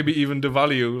maybe even the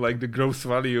value, like the gross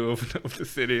value of the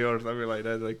city or something like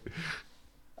that. Like,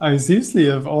 I seriously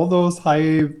have all those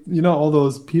all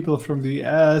those people from the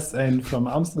US and from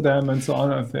Amsterdam and so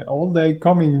on. They're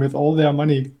coming with all their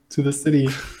money to the city,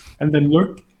 and then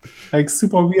look like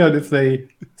super weird if they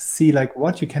see like,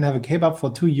 what, you can have a kebab for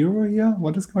 €2 here?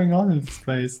 What is going on in this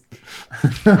place?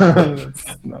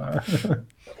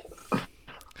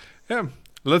 yeah,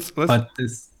 let's. But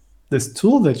this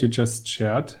tool that you just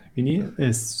shared, Vinny,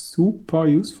 is super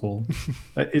useful.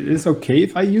 It is okay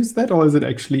if I use that, or is it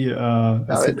actually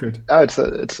a secret?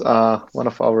 It's one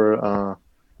of our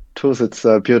tools. It's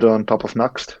built on top of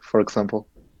Nuxt, for example.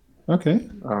 Okay.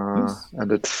 Nice.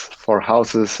 And it's for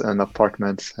houses and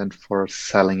apartments and for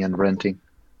selling and renting.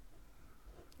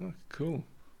 Oh, cool.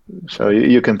 So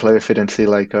you can play with it and see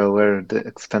like where the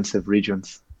expensive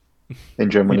regions in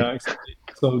Germany. Yeah, exactly.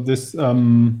 So this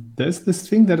there's this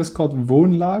thing that is called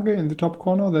Wohnlage in the top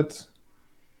corner.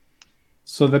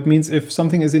 So that means if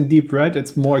something is in deep red,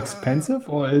 it's more expensive,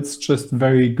 or it's just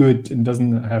very good and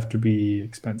doesn't have to be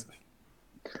expensive.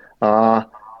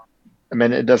 I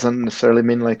mean, it doesn't necessarily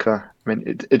mean like I mean,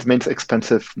 it means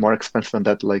expensive, more expensive than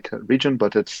that like region,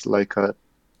 but it's like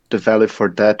the value for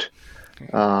that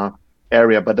uh,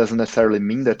 area, but doesn't necessarily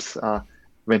mean that. I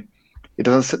mean, it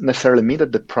doesn't necessarily mean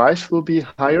that the price will be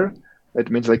higher. It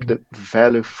means like the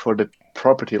value for the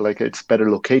property, like it's better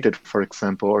located, for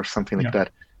example, or something like Yeah. that.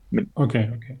 I mean, Okay.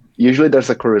 Okay. usually there's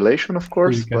a correlation, of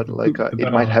So you course, get but like the it better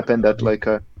might one. happen that like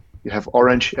you have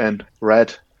orange and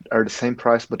red are the same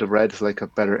price, but the red is like a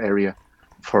better area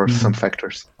for some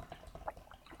factors.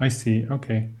 I see.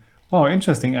 Okay. Oh,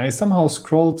 interesting. I somehow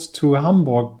scrolled to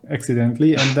Hamburg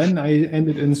accidentally, and then I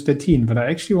ended in Stettin, but I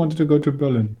actually wanted to go to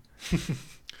Berlin.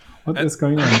 What And, is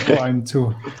going on? Oh, I'm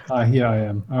too. Ah, here I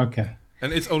am. Okay.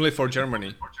 and it's only for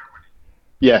Germany.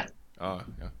 Yeah. Oh,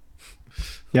 yeah.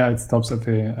 Yeah, it stops at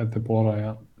the border.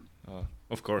 Yeah.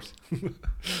 Of course.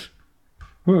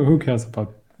 Who cares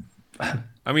about?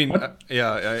 I mean, What?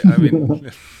 I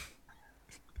mean,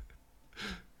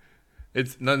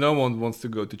 it's no one wants to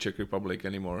go to Czech Republic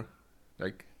anymore.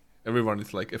 Like everyone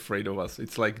is like afraid of us.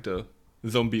 It's like the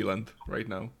zombie land right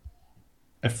now.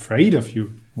 Afraid of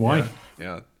you? Why?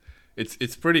 Yeah.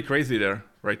 It's pretty crazy there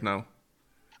right now.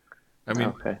 I mean,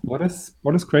 Okay. What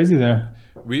is crazy there?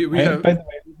 we I, have by the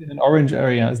way, live in an orange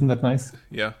area. Isn't that nice?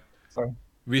 yeah. Sorry.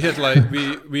 We had like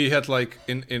we had like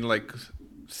in like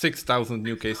 6,000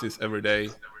 new cases every day.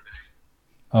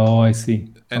 Oh, I see.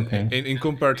 And Okay. in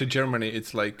compared to Germany,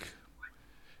 it's like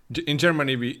in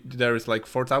Germany there is like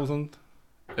 4,000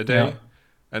 a day, Yeah.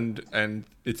 and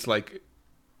it's like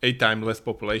 8 times less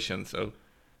population. So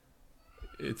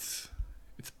it's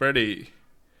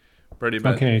pretty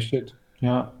bad. Okay. Shit.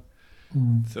 Yeah.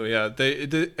 So yeah,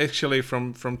 they actually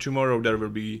from tomorrow there will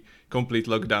be complete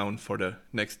lockdown for the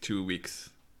next 2 weeks.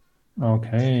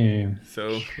 Okay.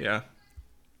 So yeah,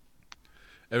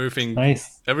 everything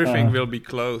Nice. will be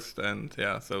closed, and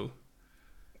yeah, so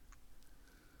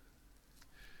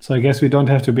So I guess we don't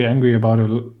have to be angry about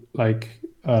a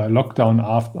lockdown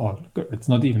after, or it's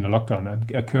not even a lockdown,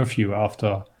 a curfew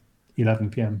after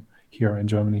 11 p.m. here in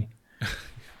Germany.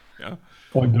 yeah,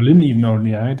 Or in Berlin even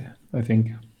only, right? I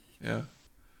think. yeah.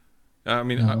 I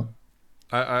mean, Yeah.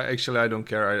 I actually I don't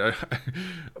care.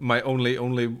 My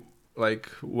only like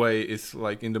way is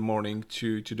like in the morning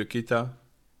to the kita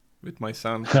with my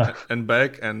son Yeah. and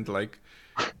back, and like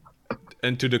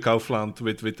and to the Kaufland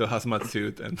with the hazmat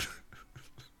suit and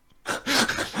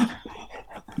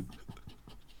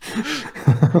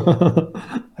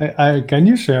Can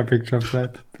you share a picture of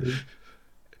that, please?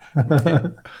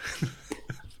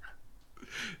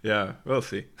 yeah, we'll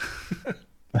see.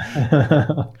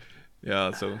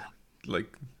 Yeah, so like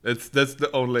that's the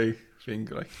only thing,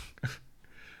 like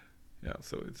yeah,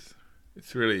 so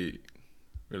it's really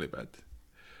bad.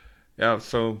 Yeah,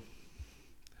 so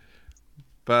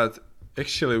but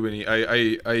actually Winnie,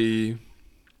 I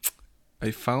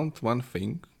found one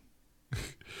thing.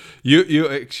 you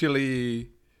actually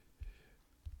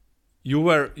you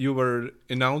were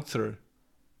announcer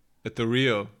at the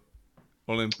Rio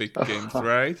Olympic Games,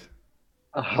 right?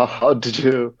 How did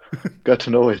you get to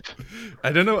know it?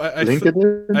 I don't know.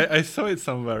 LinkedIn? I saw it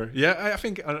somewhere. Yeah, I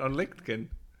think on LinkedIn.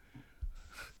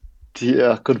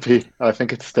 Yeah, could be. I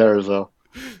think it's there as well.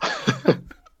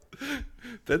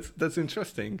 That's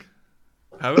interesting.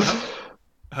 How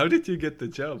how did you get the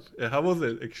job? How was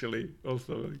it actually?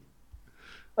 Also, like,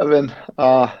 I mean,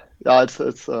 yeah,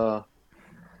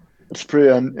 it's pretty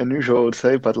unusual, I would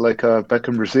say. But like back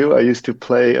in Brazil, I used to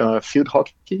play field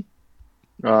hockey.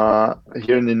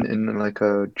 Here in like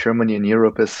Germany and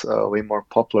Europe is way more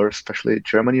popular, especially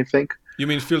Germany, I think. you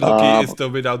mean field hockey is Um, the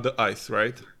without the ice,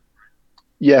 right?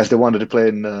 yes, they wanted to play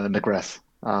in the grass,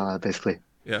 basically.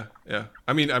 Yeah, yeah.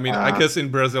 I mean, I Uh, guess in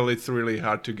Brazil it's really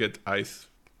hard to get ice.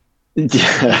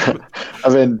 yeah, I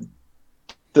mean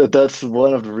that's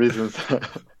one of the reasons.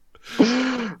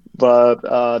 But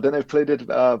then I played it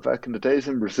back in the days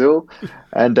in Brazil,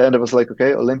 and then it was like,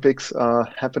 okay, Olympics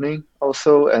happening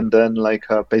also, and then like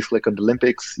basically like on the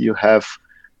Olympics you have,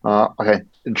 okay,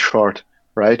 in short,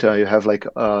 right? You have like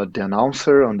the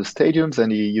announcer on the stadiums,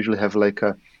 and you usually have like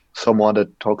someone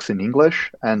that talks in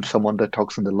English and someone that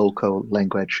talks in the local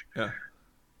language. Yeah,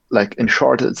 Like in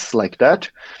short, it's like that.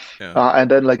 yeah, And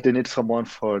then like they need someone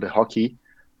for the hockey,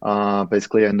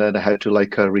 basically, and then I had to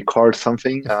like record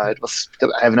something. It was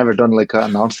I've never done like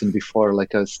announcing before,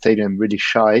 like a stadium, really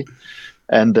shy,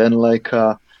 and then like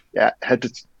yeah, had to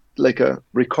like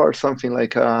record something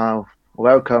like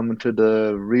welcome to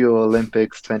the Rio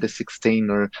Olympics 2016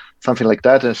 or something like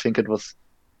that. I think it was,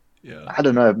 yeah, I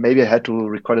don't know, maybe I had to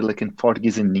record it like in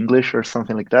Portuguese and English or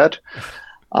something like that.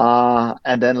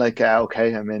 And then like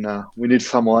okay, I mean we need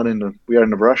someone and we are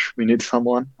in a rush. We need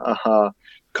someone.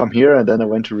 come here, and then I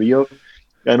went to Rio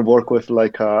and work with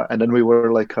and then we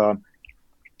were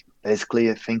basically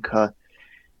I think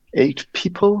 8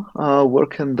 people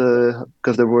working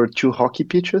because there were 2 hockey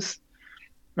pitches,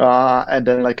 and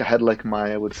then I had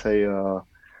my I would say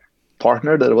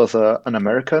partner that was an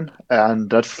American, and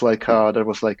that's that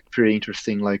was pretty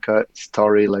interesting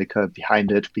story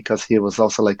behind it because he was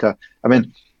also I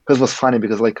mean because it was funny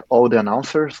because all the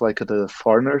announcers the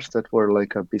foreigners that were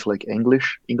a bit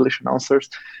English announcers,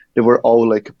 they were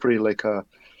all pretty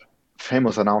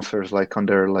famous announcers on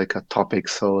their topic.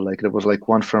 So there was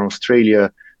one from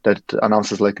Australia that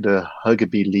announces the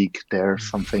rugby league there,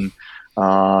 something.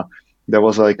 There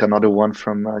was another one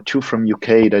from 2 from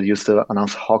UK that used to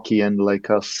announce hockey and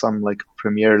some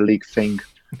Premier League thing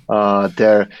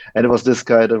there. And it was this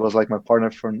guy that was my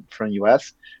partner from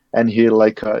US, and he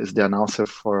is the announcer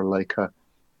for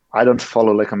I don't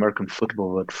follow American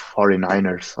football, but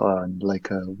 49ers and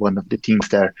one of the teams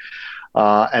there.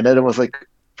 And then it was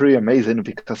pretty amazing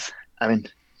because I mean,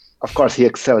 of course, he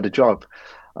excelled the job.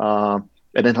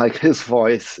 And then his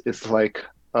voice is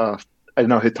I don't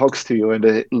know, he talks to you and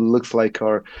it looks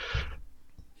or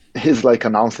he's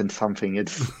announcing something.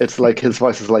 It's his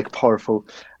voice is powerful,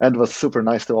 and it was super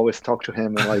nice to always talk to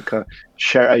him and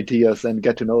share ideas and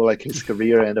get to know his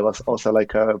career. And it was also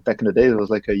back in the day, it was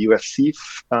a UFC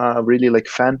really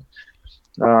fan.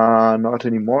 Not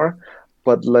anymore,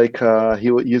 but he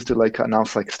used to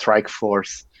announce Strike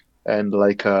Force and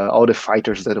all the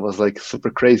fighters that it was super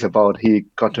crazy about. He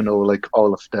got to know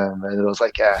all of them, and it was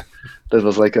yeah, that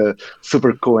was a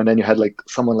super cool. And then you had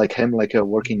someone like him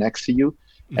working next to you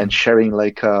and sharing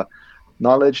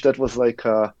knowledge. That was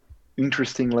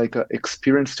interesting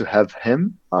experience to have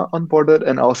him on boarded,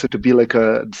 and also to be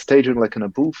staging in a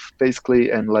booth basically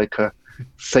and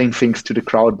saying things to the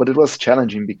crowd. But it was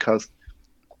challenging because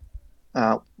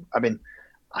I mean,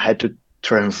 I had to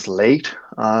translate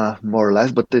more or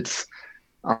less, but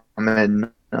I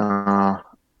mean,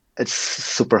 it's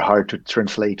super hard to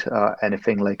translate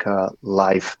anything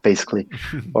live, basically,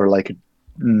 or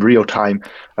in real time.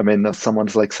 I mean,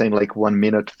 someone's saying 1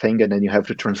 minute thing, and then you have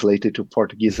to translate it to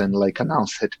Portuguese and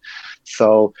announce it.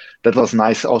 So that was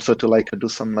nice also to do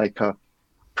some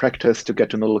practice to get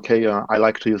to know. Okay, I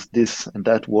like to use this and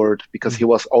that word because he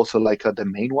was also the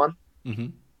main one. Mm-hmm.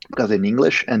 Because in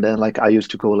English, and then I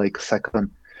used to go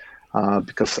second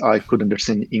because I could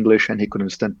understand English and he could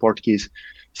understand Portuguese.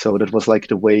 So that was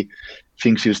the way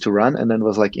things used to run. And then it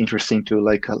was interesting to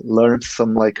learn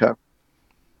some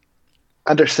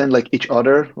understand each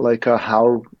other,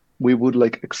 how we would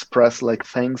express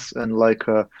things and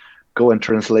go and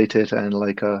translate it and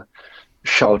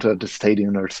shout at the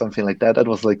stadium or something like that. That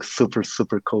was super,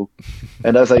 super cool.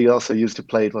 And as I also used to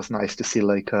play, it was nice to see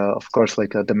of course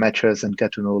the matches and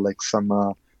get to know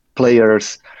some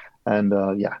players. And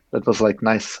yeah, that was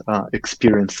nice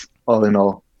experience all in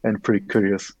all, and pretty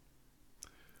curious.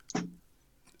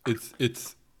 Is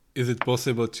it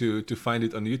possible to find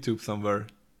it on YouTube somewhere?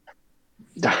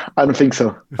 I don't think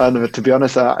so. To be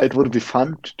honest, it would be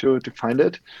fun to find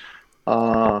it.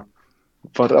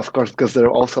 But of course, because there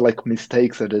are also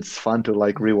mistakes, and it's fun to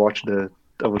rewatch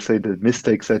I would say the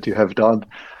mistakes that you have done.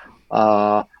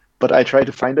 But I try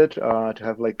to find it to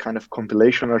have kind of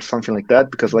compilation or something like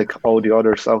that, because all the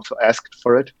others also asked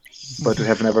for it, but we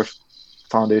have never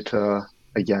found it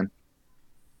again.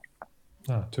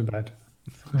 Oh, too bad.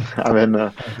 I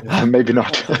mean, maybe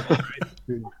not.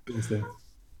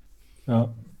 Oh.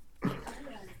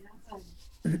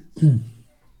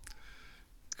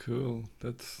 Cool.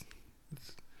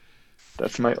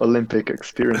 That's my Olympic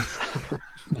experience.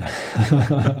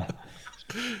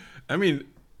 I mean,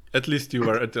 at least you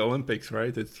were at the Olympics,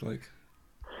 right? It's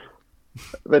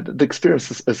But the experience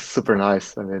is super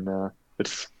nice. I mean,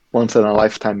 it's once in a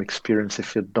lifetime experience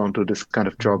if you don't do this kind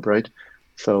of job, right?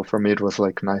 So for me, it was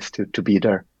nice to be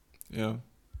there. Yeah.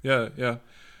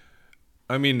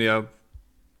 I mean, yeah.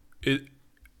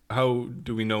 How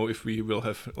do we know if we will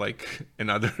have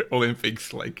another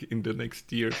Olympics in the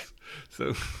next years?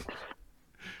 So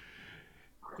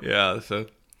yeah, so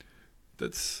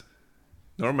that's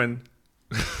Norman.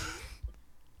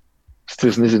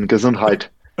 Stößen in Gesundheit.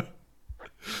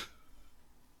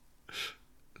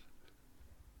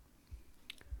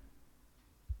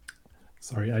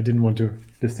 Sorry, I didn't want to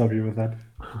disturb you with that.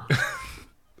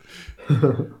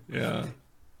 Yeah,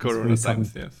 Corona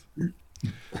times, yes.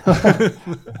 I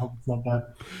hope it's not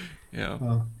that. Yeah.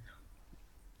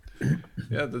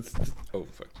 Yeah, that's oh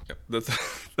fuck. Yeah,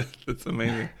 that's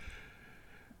amazing.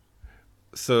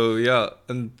 So yeah,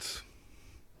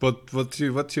 but what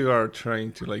you are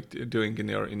trying to doing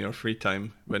in your free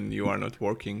time when you are not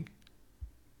working?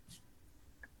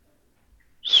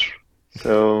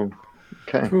 So,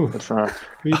 okay, Phew. that's a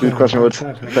Good good question. I would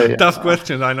That. say, Tough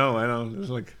question. I know. It's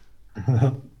like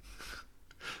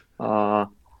uh,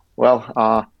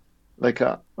 well, like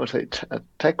I would say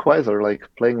tech-wise or like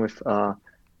playing with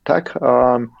tech.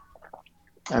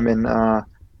 I mean,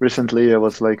 recently I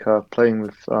was like playing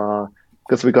with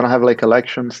because we're gonna have like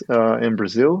elections in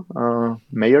Brazil,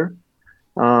 mayor.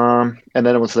 And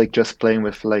then I was like just playing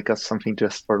with like something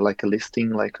just for like a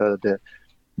listing, like the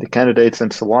candidates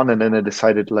and so on. And then I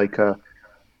decided like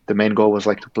the main goal was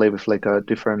like to play with like a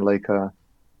different like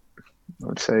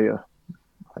let's say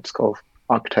let's call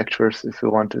architectures if you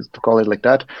want to call it like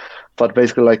that. But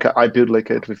basically like I built like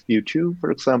it with Vue 2,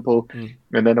 for example, mm,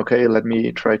 and then okay, let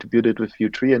me try to build it with Vue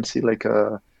 3 and see like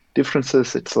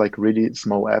differences. It's like really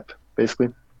small app basically.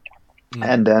 mm,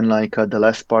 And then like the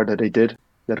last part that I did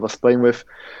that was playing with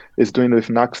is doing with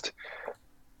Nuxt.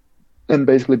 And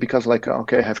basically because like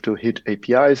okay, I have to hit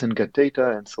APIs and get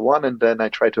data and so on. And then I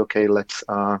try to okay, let's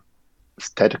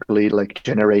statically like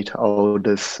generate all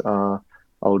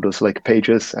those like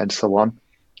pages and so on.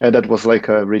 And that was like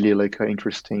a really like an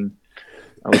interesting,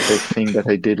 I would say, thing that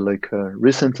I did like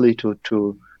recently to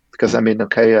because I mean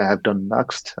okay, I have done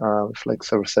Next with like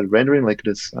server-side rendering like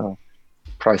this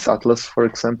price atlas, for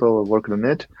example. I worked on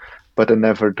it, but I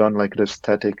never done like the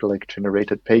static like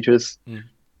generated pages. mm.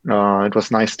 It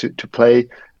was nice to play,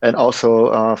 and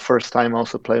also first time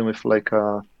also playing with like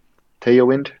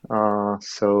Tailwind.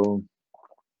 So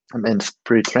I mean, it's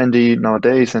pretty trendy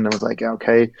nowadays, and I was like, yeah,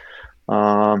 okay,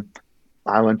 um,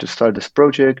 I want to start this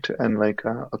project, and like,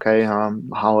 okay,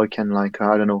 how I can like,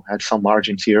 I don't know, add some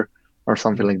margins here or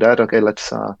something Mm. like that. Okay,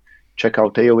 let's check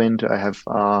out Tailwind. I have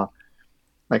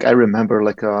like I remember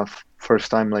like first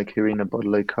time like hearing about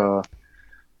like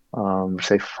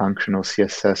say functional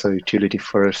CSS or utility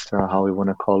first, how we want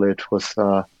to call it, was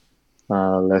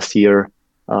last year,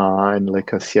 and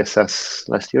like a CSS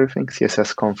last year, I think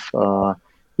CSS Conf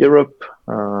Europe.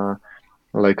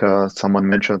 Like someone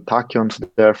mentioned tachyons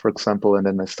there, for example, and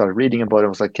then I started reading about it. I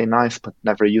was like, okay, nice, but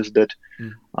never used it.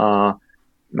 Mm. Uh,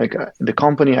 like the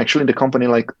company, actually, the company,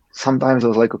 like sometimes I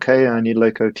was like, okay, I need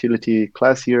like a utility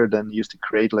class here. Then used to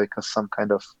create like some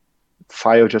kind of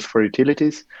file just for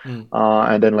utilities, Mm.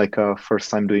 and then like first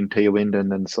time doing Tailwind, and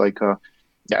then it's like,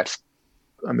 yeah, it's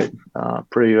I mean,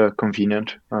 pretty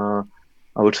convenient.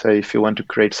 I would say if you want to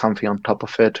create something on top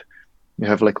of it, you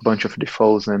have like a bunch of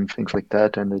defaults and things like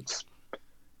that, and it's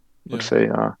I would Yeah. say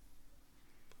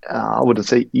I wouldn't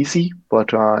say easy, but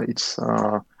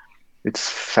it's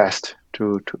fast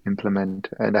to implement.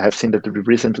 And I have seen that we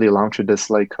recently launched this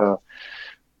like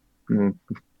mm,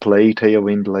 play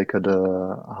Tailwind, like how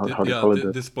do you Yeah, call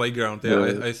it? this playground. Yeah,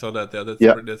 The I saw that. Yeah,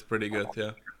 yeah, that's pretty good.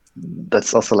 Yeah,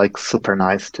 that's also like super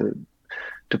nice to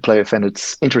play with, and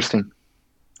it's interesting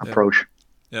yeah, approach.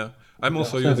 yeah. I'm They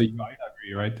also also have a using. UI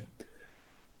library, right?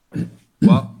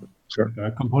 Well, Sure.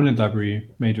 A component library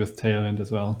made with Tailwind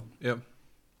as well. yeah,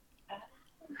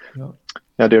 Yeah.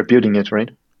 Yeah, they're building it, right?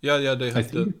 yeah. They I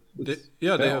have think it's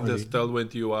they there have this already.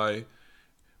 Tailwind UI,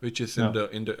 which is Yeah.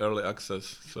 in the early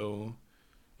access. So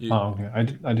you, Oh, okay.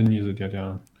 I didn't use it yet.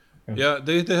 Yeah. Okay. yeah,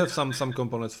 they have some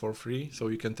components for free, so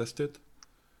you can test it.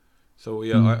 So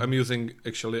yeah, Mm. I'm using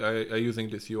actually I using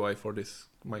this UI for this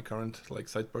my current like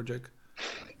side project.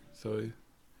 So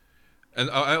and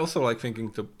I also like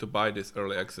thinking to buy this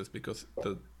early access because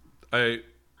I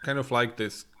kind of like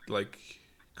this like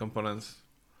components.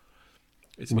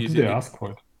 It's What did easy. they ask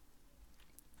for it?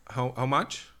 How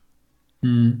much?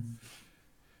 Mm.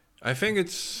 I think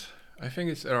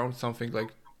it's around something like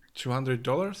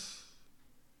 $200,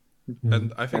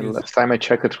 and Mm. I think And last time I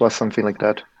checked, it was something like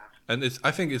that.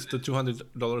 I think it's the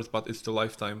 $200, but it's the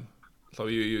lifetime. So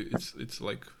you it's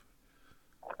like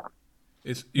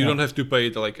it's you Yeah. don't have to pay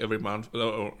it like every month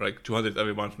or like 200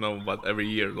 every month, no, but every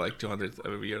year like 200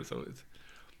 every year. So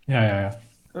Yeah.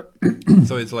 Yeah.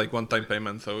 it's like one time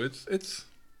payment. So it's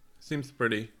seems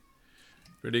pretty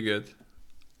good.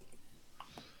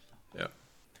 Yeah.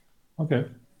 Okay.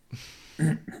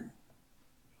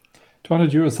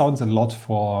 200 euros sounds a lot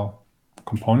for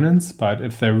components, but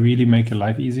if they really make your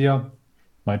life easier,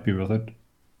 might be worth it.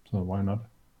 So why not?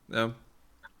 Yeah.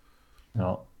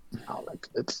 Yeah. Like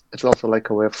it's also like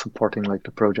a way of supporting like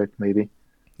the project, maybe.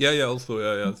 Yeah. Also,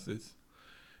 yeah.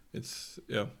 It's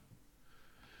yeah.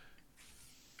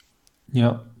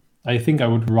 Yeah. I think I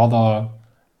would rather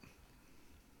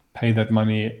pay that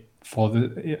money for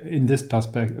in this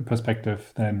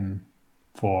perspective than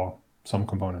for some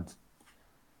components.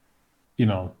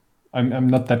 I'm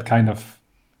not that kind of,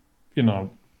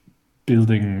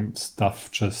 building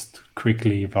stuff just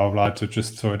quickly, blah blah, to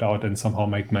just throw it out and somehow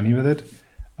make money with it.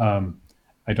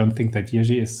 I don't think that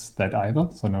Yeji is that either,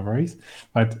 so no worries.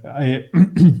 But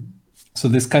so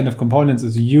this kind of components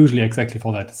is usually exactly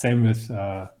for that. Same with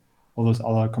all those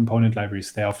other component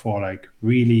libraries. They are for like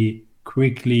really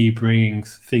quickly bringing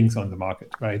things on the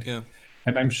market, right? Yeah.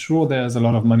 And I'm sure there's a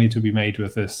lot of money to be made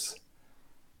with this,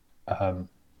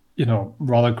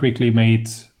 rather quickly made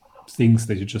things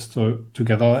that you just throw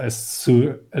together as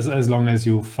long as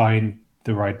you find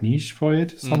the right niche for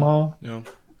it somehow. Yeah.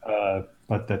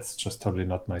 But that's just totally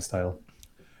not my style.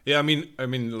 Yeah, I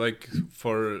mean, like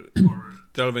for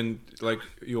Tailwind, like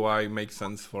UI makes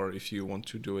sense for if you want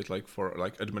to do it like for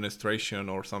like administration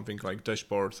or something like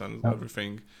dashboards and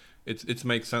everything. It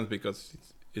makes sense because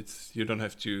it's you don't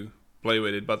have to play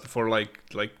with it. But for like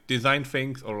design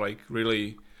things or like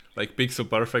really like pixel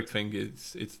perfect thing,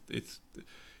 it's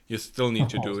you still need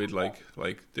to do it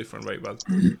like different way. But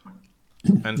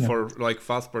and for like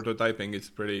fast prototyping, it's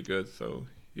pretty good. So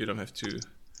you don't have to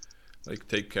like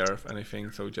take care of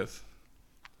anything. So just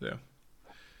yeah.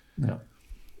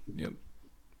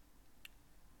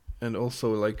 And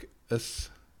also like as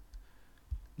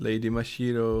Lady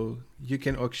Mashiro, you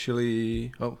can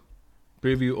actually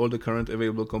preview all the current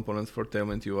available components for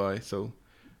Tailwind UI. So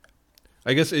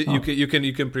I guess you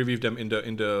can preview them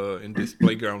in this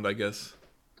playground, I guess.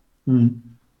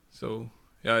 So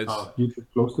yeah, it's YouTube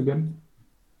closed again.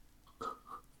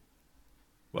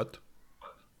 What?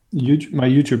 My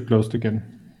YouTube closed again.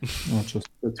 That's why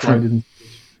I didn't.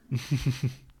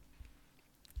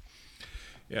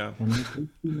 Yeah.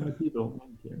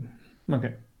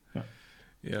 Okay.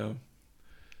 Yeah.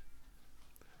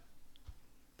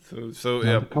 So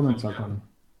yeah. The comments are gone.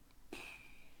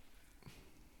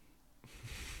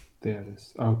 There it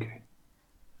is. Okay.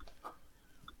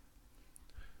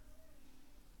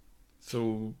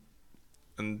 So,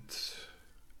 and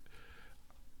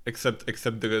except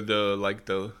the like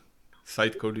the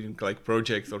site coding like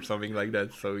projects or something like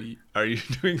that. So are you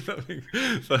doing something?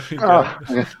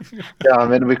 Yeah, I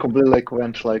mean we completely like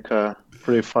went like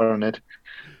pretty far on it.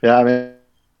 Yeah, I mean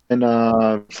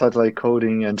besides like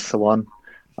coding and so on,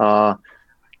 I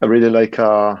really like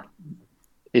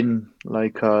in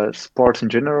like sports in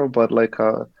general, but like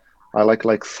I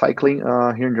like cycling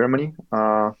here in Germany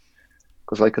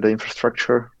because like the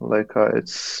infrastructure like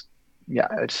it's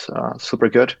super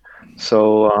good.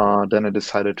 So then I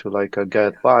decided to like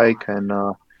get bike and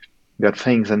get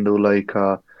things and do like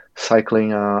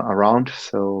cycling around.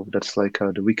 So that's like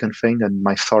the weekend thing. And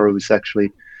my sorrow is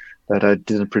actually that I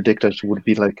didn't predict that it would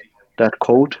be like that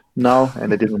cold now,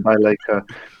 and I didn't buy like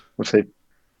let's say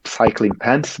cycling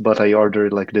pants, but I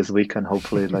ordered like this weekend.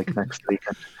 Hopefully, like next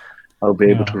weekend, I'll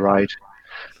be able to ride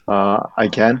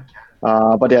again.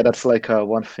 But yeah, that's like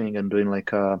one thing. And doing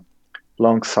like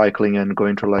long cycling and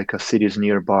going to like cities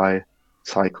nearby,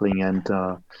 cycling and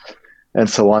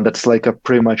so on. That's like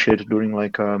pretty much it during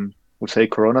like would say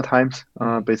Corona times,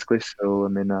 basically. So I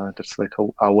mean, that's like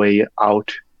a way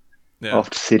out of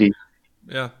the city.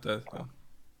 Yeah, that's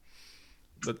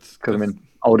because I mean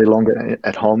all day long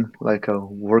at home, like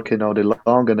working all day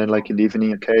long, and then like in the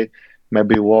evening, okay,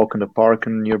 maybe walk in the park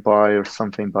nearby or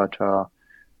something, but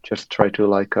just try to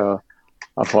like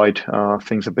avoid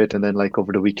things a bit, and then like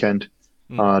over the weekend,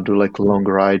 do like long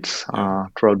rides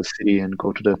throughout the city and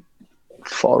go to the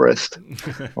forest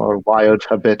or wild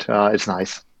a bit. It's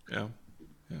nice. Yeah,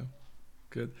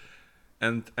 good.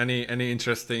 And any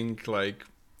interesting like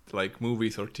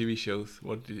movies or TV shows?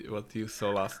 What you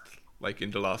saw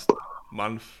in the last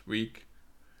month, week?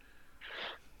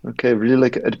 Okay, really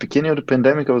like at the beginning of the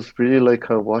pandemic, I was really like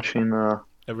watching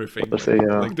everything,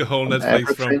 like the whole Netflix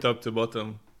everything. From top to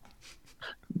bottom.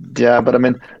 Yeah, but I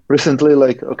mean recently,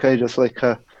 like okay, just like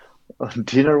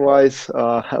dinner wise,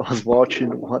 I was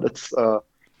watching one that's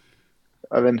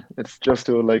I mean, it's just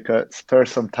to like spare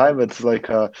some time. It's like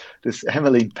this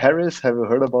Emily in Paris. Have you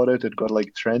heard about it? It got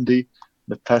like trendy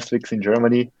the past weeks in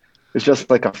Germany. It's just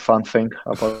like a fun thing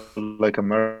about like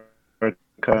American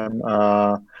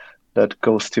that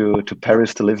goes to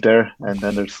Paris to live there, and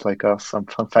then there's like some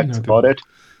fun facts about it.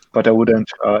 But I wouldn't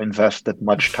invest that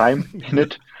much time in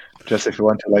it. Just if you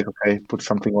want to like okay, put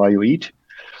something while you eat.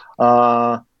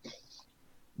 But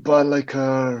like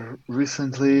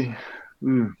recently.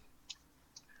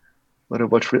 What I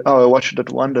watched? I watched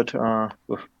that one that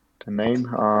the name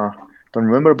don't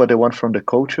remember, but the one from the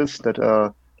coaches that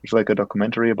there's like a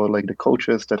documentary about like the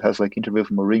coaches that has like interview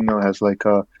with Mourinho, has like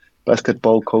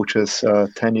basketball coaches,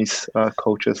 tennis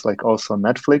coaches, like also on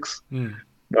Netflix.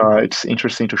 It's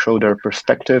interesting to show their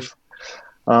perspective.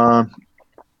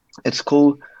 It's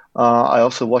cool. I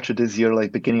also watched it this year,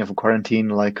 like beginning of quarantine,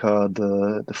 like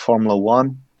the Formula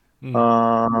One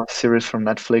series from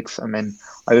Netflix. I mean,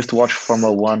 I used to watch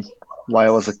Formula One while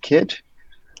I was a kid.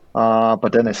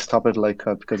 But then I stopped it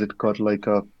because it got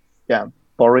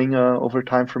boring over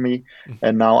time for me.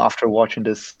 And now after watching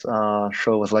this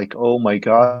show, I was like, oh my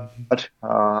God,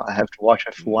 I have to watch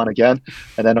F1 again.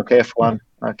 And then okay, F1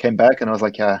 came back, and I was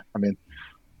like, yeah,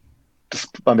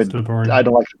 Still boring. I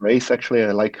don't like the race actually.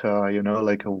 I like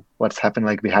what's happening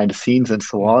like behind the scenes and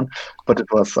so on. But it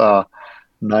was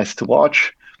nice to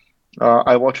watch.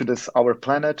 I watched this Our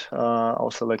Planet,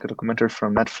 also like a documentary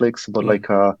from Netflix about like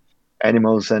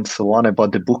animals and so on. I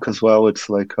bought the book as well. It's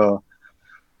like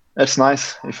it's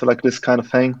nice if you like this kind of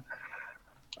thing.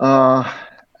 And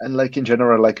like in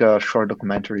general, like short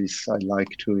documentaries, I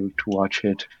like to watch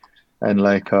it, and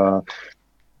like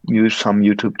use some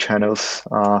YouTube channels.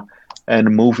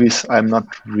 And movies, I'm not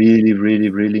really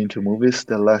into movies.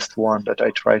 The last one that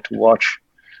I tried to watch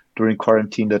during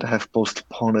quarantine that I have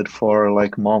postponed for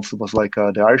like months was like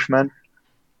The Irishman.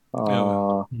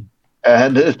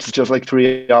 And it's just like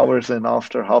 3 hours, and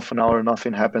after half an hour,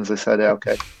 nothing happens. I said, yeah,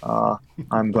 okay,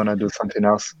 I'm gonna do something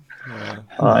else.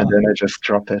 And then I just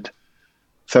drop it.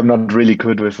 So I'm not really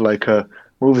good with like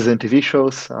movies and TV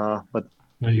shows, but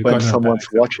when someone's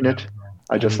watching it,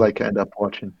 I just like end up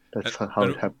watching. That's how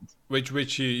it happens. Which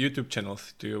YouTube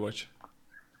channels do you watch?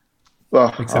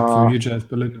 Well, except for you, Jazz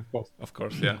Berlin, of course. Of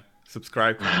course, yeah.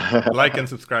 Subscribe, like and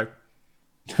subscribe.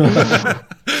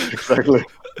 Exactly.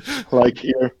 Like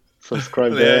here,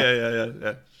 subscribe there.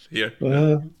 Yeah.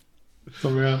 Here.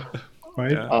 Somewhere,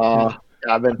 right? I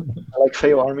like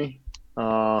Fail Army.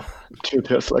 To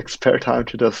just like spare time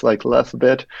to just like laugh a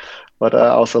bit, but I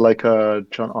also like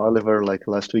John Oliver, like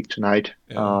Last Week Tonight.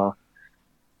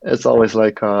 It's always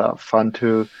like fun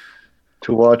to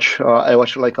watch. I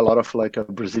watch like a lot of like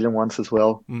Brazilian ones as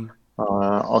well.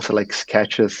 Also like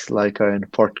sketches like in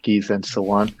Portuguese and so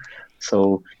on.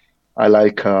 So I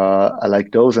like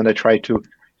those, and I try to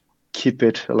keep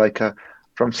it like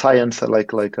from science. I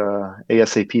like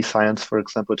ASAP Science, for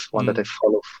example. It's one that I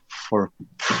follow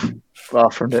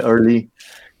from the early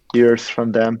years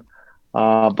from them.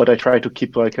 But I try to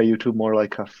keep like a YouTube more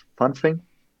like a fun thing.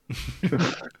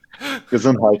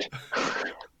 Gesundheit.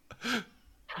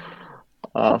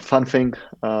 Fun thing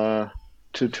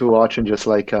to watch and just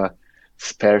like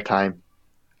spare time.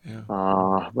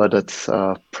 But that's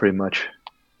pretty much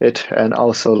it. And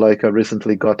also like I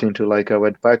recently got into like I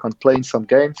went back on playing some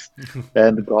games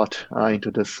and got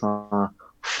into this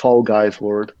Fall Guys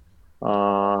world.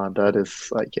 That is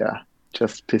like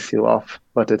just piss you off,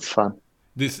 but it's fun.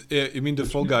 This you mean the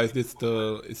Fall Guys? It's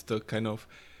the kind of,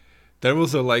 there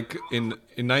was a like in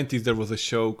 90s there was a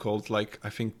show called like I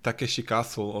think Takeshi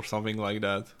Castle or something like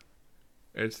that.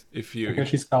 It's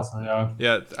Takeshi's Castle, yeah.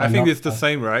 Yeah, I think it's the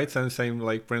same, right? Same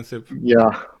like principle.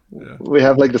 Yeah. We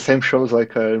have like the same shows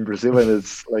like in Brazil, and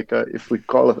it's like if we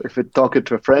talk it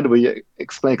to a friend, we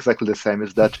explain exactly the same.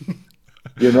 Is that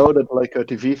you know that like a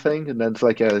TV thing, and then it's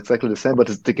like exactly the same, but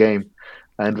it's the game,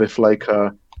 and with like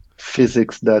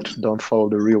physics that don't follow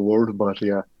the real world. But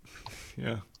yeah.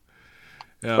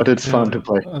 But it's fun to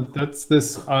play. That's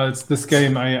this. It's this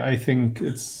game. I think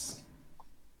it's.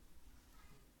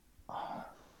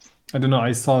 I don't know.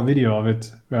 I saw a video of it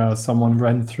where someone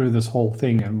ran through this whole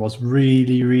thing and was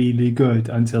really, really good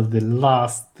until the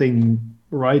last thing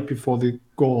right before the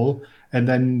goal, and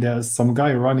then there's some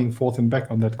guy running forth and back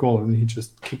on that goal, and he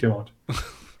just kicked him out.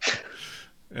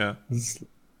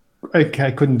 I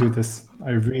couldn't do this.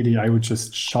 I would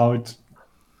just shout.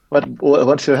 But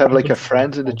once you have like a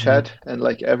friend in the chat and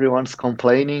like everyone's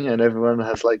complaining and everyone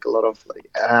has like a lot of like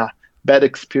bad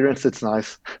experience, it's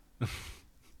nice.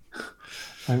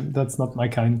 That's not my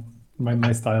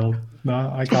style.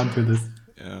 No, I can't do this.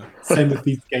 Same with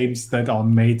these games that are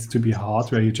made to be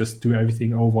hard, where you just do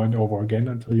everything over and over again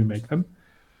until you make them.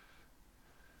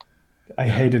 I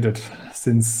hated it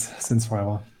since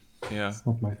forever. It's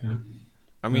not my thing.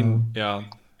 I mean,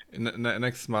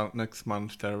 next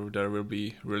month there will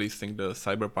be releasing the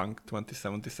Cyberpunk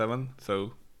 2077.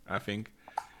 So I think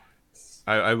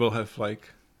I will have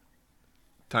like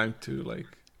time to like.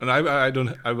 And I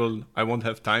won't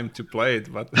have time to play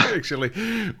it, but actually,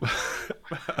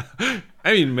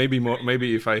 I mean,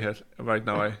 maybe if I had right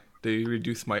now, they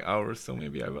reduce my hours, so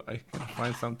maybe I can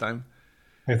find some time.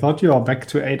 I thought you are back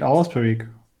to 8 hours per week.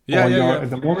 Yeah.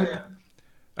 At the moment.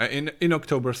 In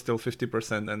October still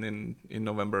 50%, and in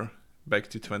November back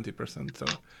to 20%.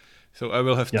 So I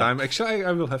will have time. Actually,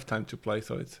 I will have time to play,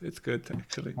 so it's good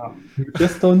actually.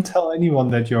 Just don't tell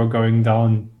anyone that you're going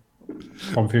down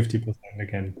from 50%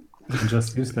 again, and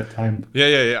just use that time.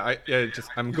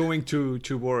 I'm going to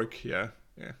work. Yeah.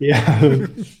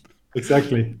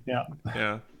 Exactly.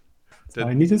 Yeah. So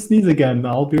I need to sneeze again.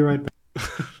 I'll be right back.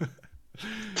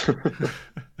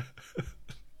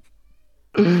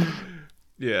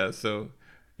 Yeah. So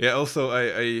yeah. Also,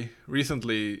 I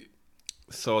recently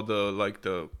saw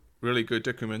the really good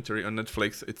documentary on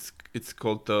Netflix. It's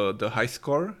called the High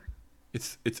Score.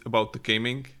 It's about the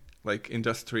gaming like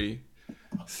industry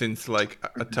since like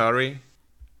Atari,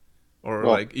 or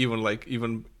Well,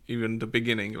 even the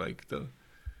beginning, like the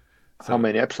how so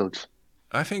many episodes?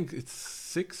 I think it's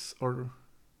 6 or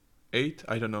 8,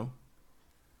 I don't know.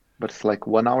 But it's like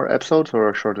 1 hour episodes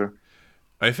or shorter?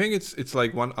 I think it's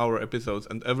like 1 hour episodes,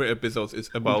 and every episode is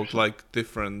Oh, about like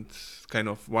different kind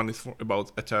of. One is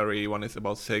about Atari, one is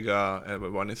about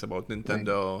Sega, one is about like,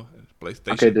 Nintendo,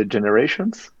 okay, PlayStation. the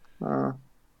generations. Uh,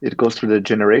 it goes through the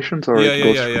generations or Yeah, it yeah,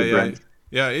 goes yeah, through yeah, the yeah, brands?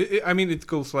 yeah. I mean, it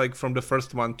goes like from the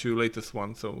first one to latest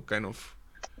one, so kind of.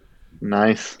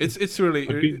 Nice. It's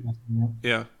Could be really interesting,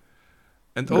 yeah,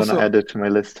 and I'm gonna also add it to my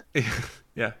list. yeah,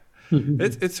 yeah.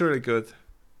 it's really good.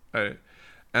 I,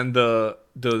 and the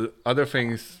other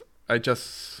things I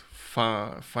just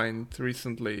find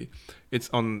recently, it's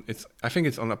I think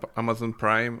it's on Amazon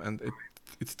Prime, and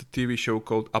it's the TV show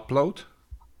called Upload.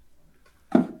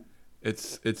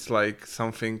 It's like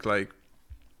something like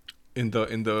in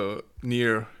the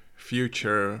near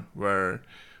future where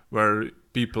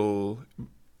people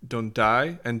don't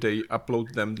die and they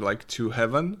upload them like to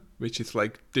heaven, which is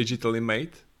like digitally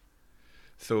made.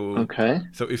 So Okay.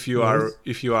 so Nice.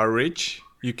 if you are rich,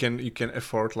 you can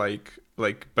afford like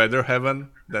better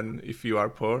heaven than if you are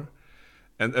poor.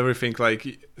 And everything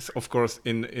like of course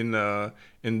in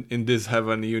this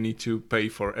heaven you need to pay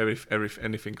for every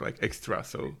anything like extra.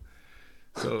 So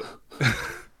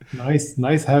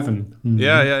Nice heaven.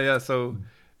 yeah, Mhm. yeah, yeah. So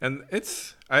and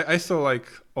I saw like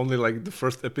only like the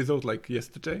first episode like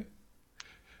yesterday,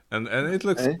 and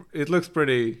Okay. it looks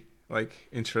pretty like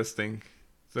interesting.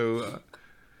 So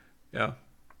yeah,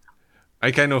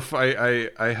 I kind of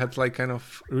I had like kind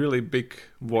of really big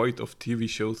void of TV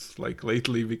shows like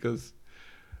lately because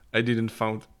I didn't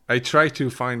found. I tried to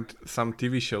find some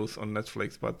TV shows on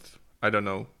Netflix, but I don't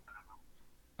know.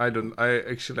 I don't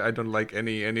like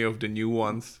any of the new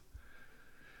ones.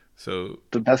 So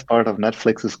The best part of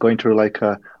Netflix is going through like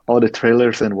all the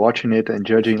trailers and watching it and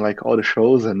judging like all the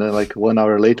shows, and then like 1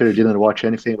 hour later you didn't watch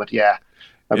anything. But yeah,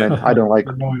 I yeah, mean, I don't like.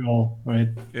 You know it all, right?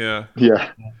 yeah,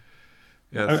 Yeah,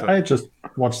 yeah. So I just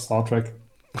watch Star Trek.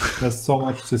 There's so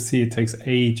much to see. It takes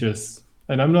ages.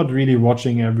 And I'm not really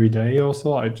watching every day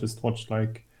also. I just watch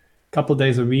like a couple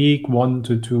days a week, 1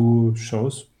 to 2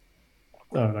 shows,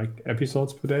 like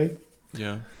episodes per day.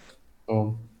 yeah,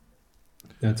 So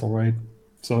that's all right.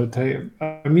 So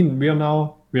I mean, we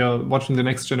are watching the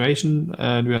Next Generation,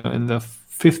 and we are in the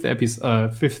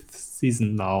fifth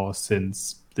season now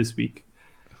since this week.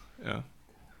 yeah.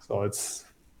 So it's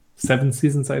 7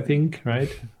 seasons, I think, right?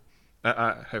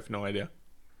 I have no idea.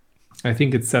 I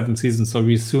think it's 7 seasons, so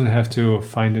we soon have to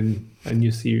find a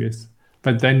new series.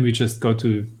 But then we just go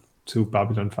to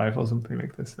Babylon 5 or something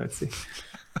like this. Let's see.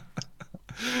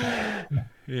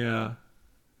 Yeah,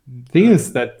 Thing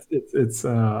is that it's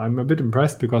I'm a bit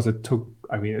impressed because it took.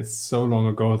 I mean, it's so long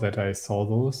ago that I saw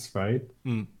those, right?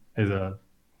 mm, As a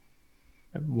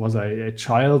Was I a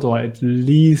child or at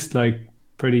least like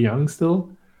pretty young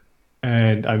still?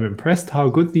 And I'm impressed how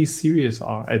good these series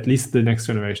are. At least the Next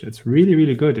Generation. It's really,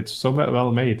 really good. It's so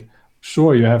well made.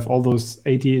 Sure, you have all those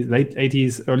 80s, late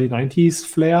 80s, early 90s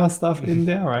flair stuff in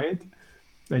there, right?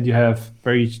 And you have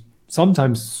very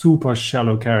sometimes super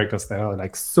shallow characters that are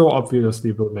like so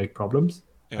obviously will make problems.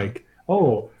 yeah, Like,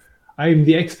 oh, I'm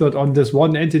the expert on this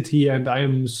one entity and I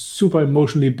am super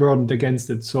emotionally burdened against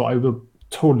it, so I will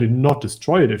totally not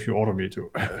destroy it if you order me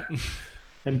to.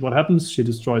 And what happens? She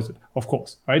destroys it, of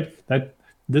course, right? That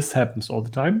this happens all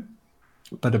the time.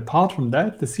 But apart from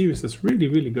that, the series is really,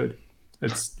 really good.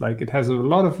 It's like it has a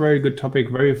lot of very good topic,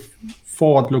 very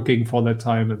forward-looking for that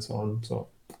time and so on. So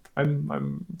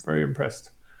I'm very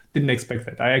impressed. Didn't expect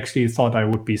that. I actually thought I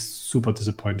would be super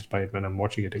disappointed by it when I'm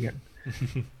watching it again.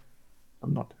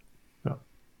 I'm not. No.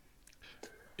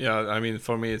 yeah. I mean,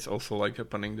 for me, it's also like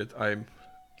happening that I'm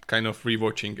kind of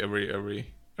rewatching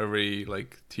every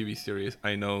like TV series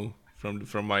I know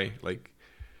from my like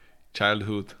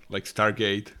childhood, like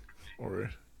Stargate,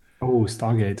 or Oh,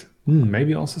 Stargate.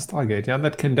 Maybe also Stargate. Yeah,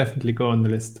 that can definitely go on the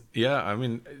list. yeah. I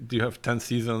mean, do you have 10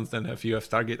 seasons? Then you have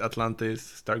Stargate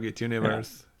Atlantis, Stargate Yeah.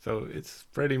 Universe. So it's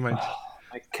pretty much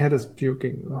My cat is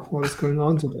puking. What is going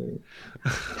on today?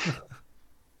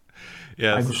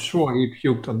 I'm yes. sure he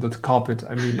puked on the carpet.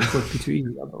 I mean, it would be too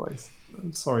easy otherwise.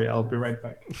 I'm sorry, I'll be right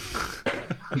back.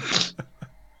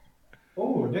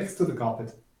 Oh, next to the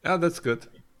carpet. Yeah, that's good.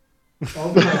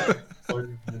 I'll be right back. Sorry.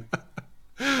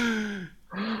 oh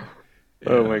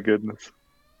Yeah, my goodness.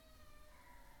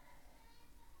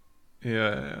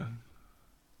 Yeah.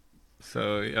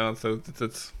 So yeah, so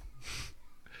that's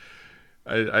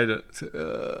I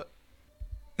don't.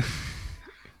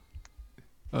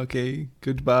 Okay,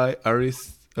 goodbye,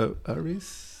 Aris.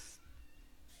 Aris.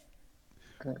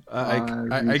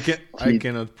 I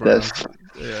cannot pronounce it.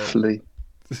 Definitely.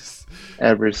 Yeah.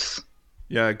 Eris.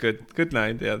 Yeah. Good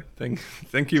night. Yeah. Thank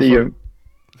you See for. you.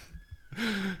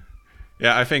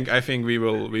 Yeah, I think we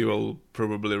will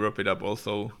probably wrap it up.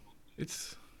 Also,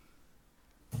 it's.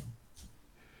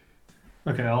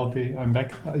 Okay, I'm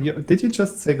back. Did you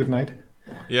just say goodnight?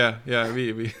 Yeah.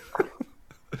 We.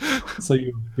 So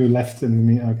you left in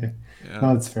me. Okay, Yeah.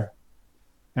 no, that's fair.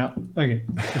 Yeah. Okay.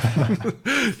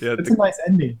 Yeah. It's a nice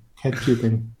ending. Cat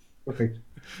keeping. Perfect.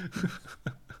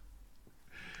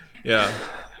 Yeah.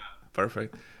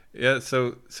 Perfect. Yeah.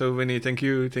 So Vinny, thank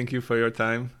you for your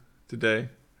time today.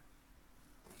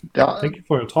 Yeah. Thank you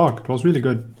for your talk. It was really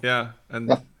good. Yeah, and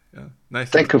Yeah. nice.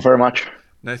 Thank you very much.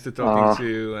 Nice to talking to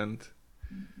you, and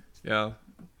yeah,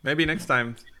 maybe next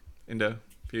time in the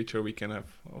future we can have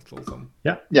also some.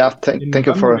 Yeah. Thank you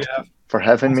November, for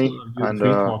having Also, me. And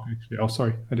talk, actually. Oh,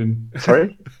 sorry, I didn't.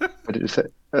 sorry, what did you say?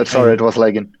 Sorry, it was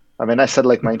lagging. I mean, I said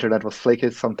like my internet was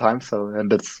flaky sometimes, and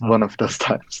that's one of those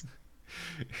times.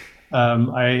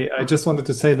 I just wanted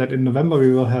to say that in November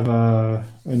we will have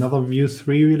another Vue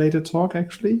 3 related talk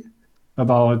actually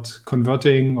about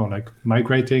converting or like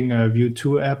migrating a Vue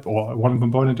 2 app or one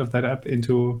component of that app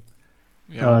into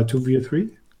to Vue 3.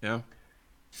 Yeah.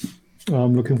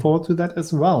 I'm looking forward to that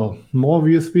as well. More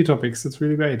Vue 3 topics. It's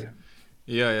really great.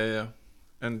 Yeah.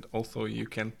 And also you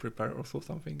can prepare also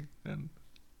something. And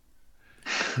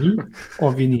me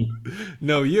or Vinny?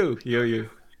 No, you.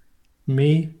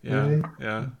 Me? Yeah. Really?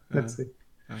 Yeah. Let's see.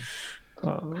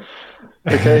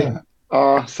 Okay.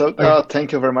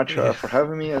 Thank you very much for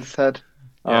having me. As I said,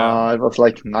 it was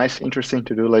like nice, interesting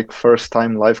to do like first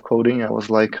time live coding. I was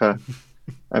like,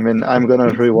 I mean, I'm gonna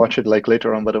rewatch it like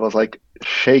later on, but it was like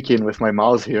shaking with my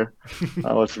mouse here.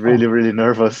 I was really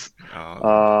nervous.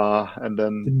 And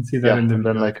then Didn't see that in the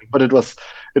video. But it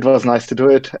was nice to do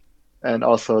it, and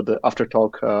also the after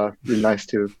talk, really nice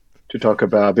to talk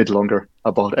about a bit longer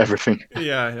about everything.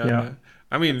 Yeah.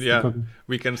 I mean,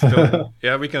 we can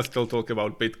still talk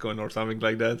about Bitcoin or something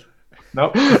like that.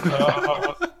 No.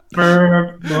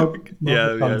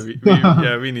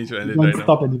 We need to end it Don't right now.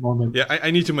 stop anymore. Yeah,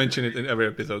 I need to mention it in every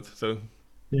episode. So.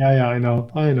 Yeah, I know.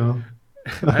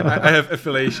 I have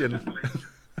affiliation.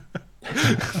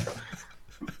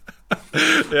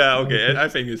 Yeah, okay. I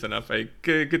think it's enough. Like,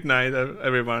 good night,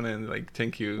 everyone, and like,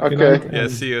 thank you. Okay. Yeah,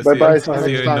 see you. Bye.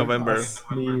 See you in November.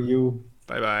 Me, you.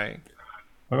 Bye.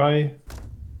 Bye.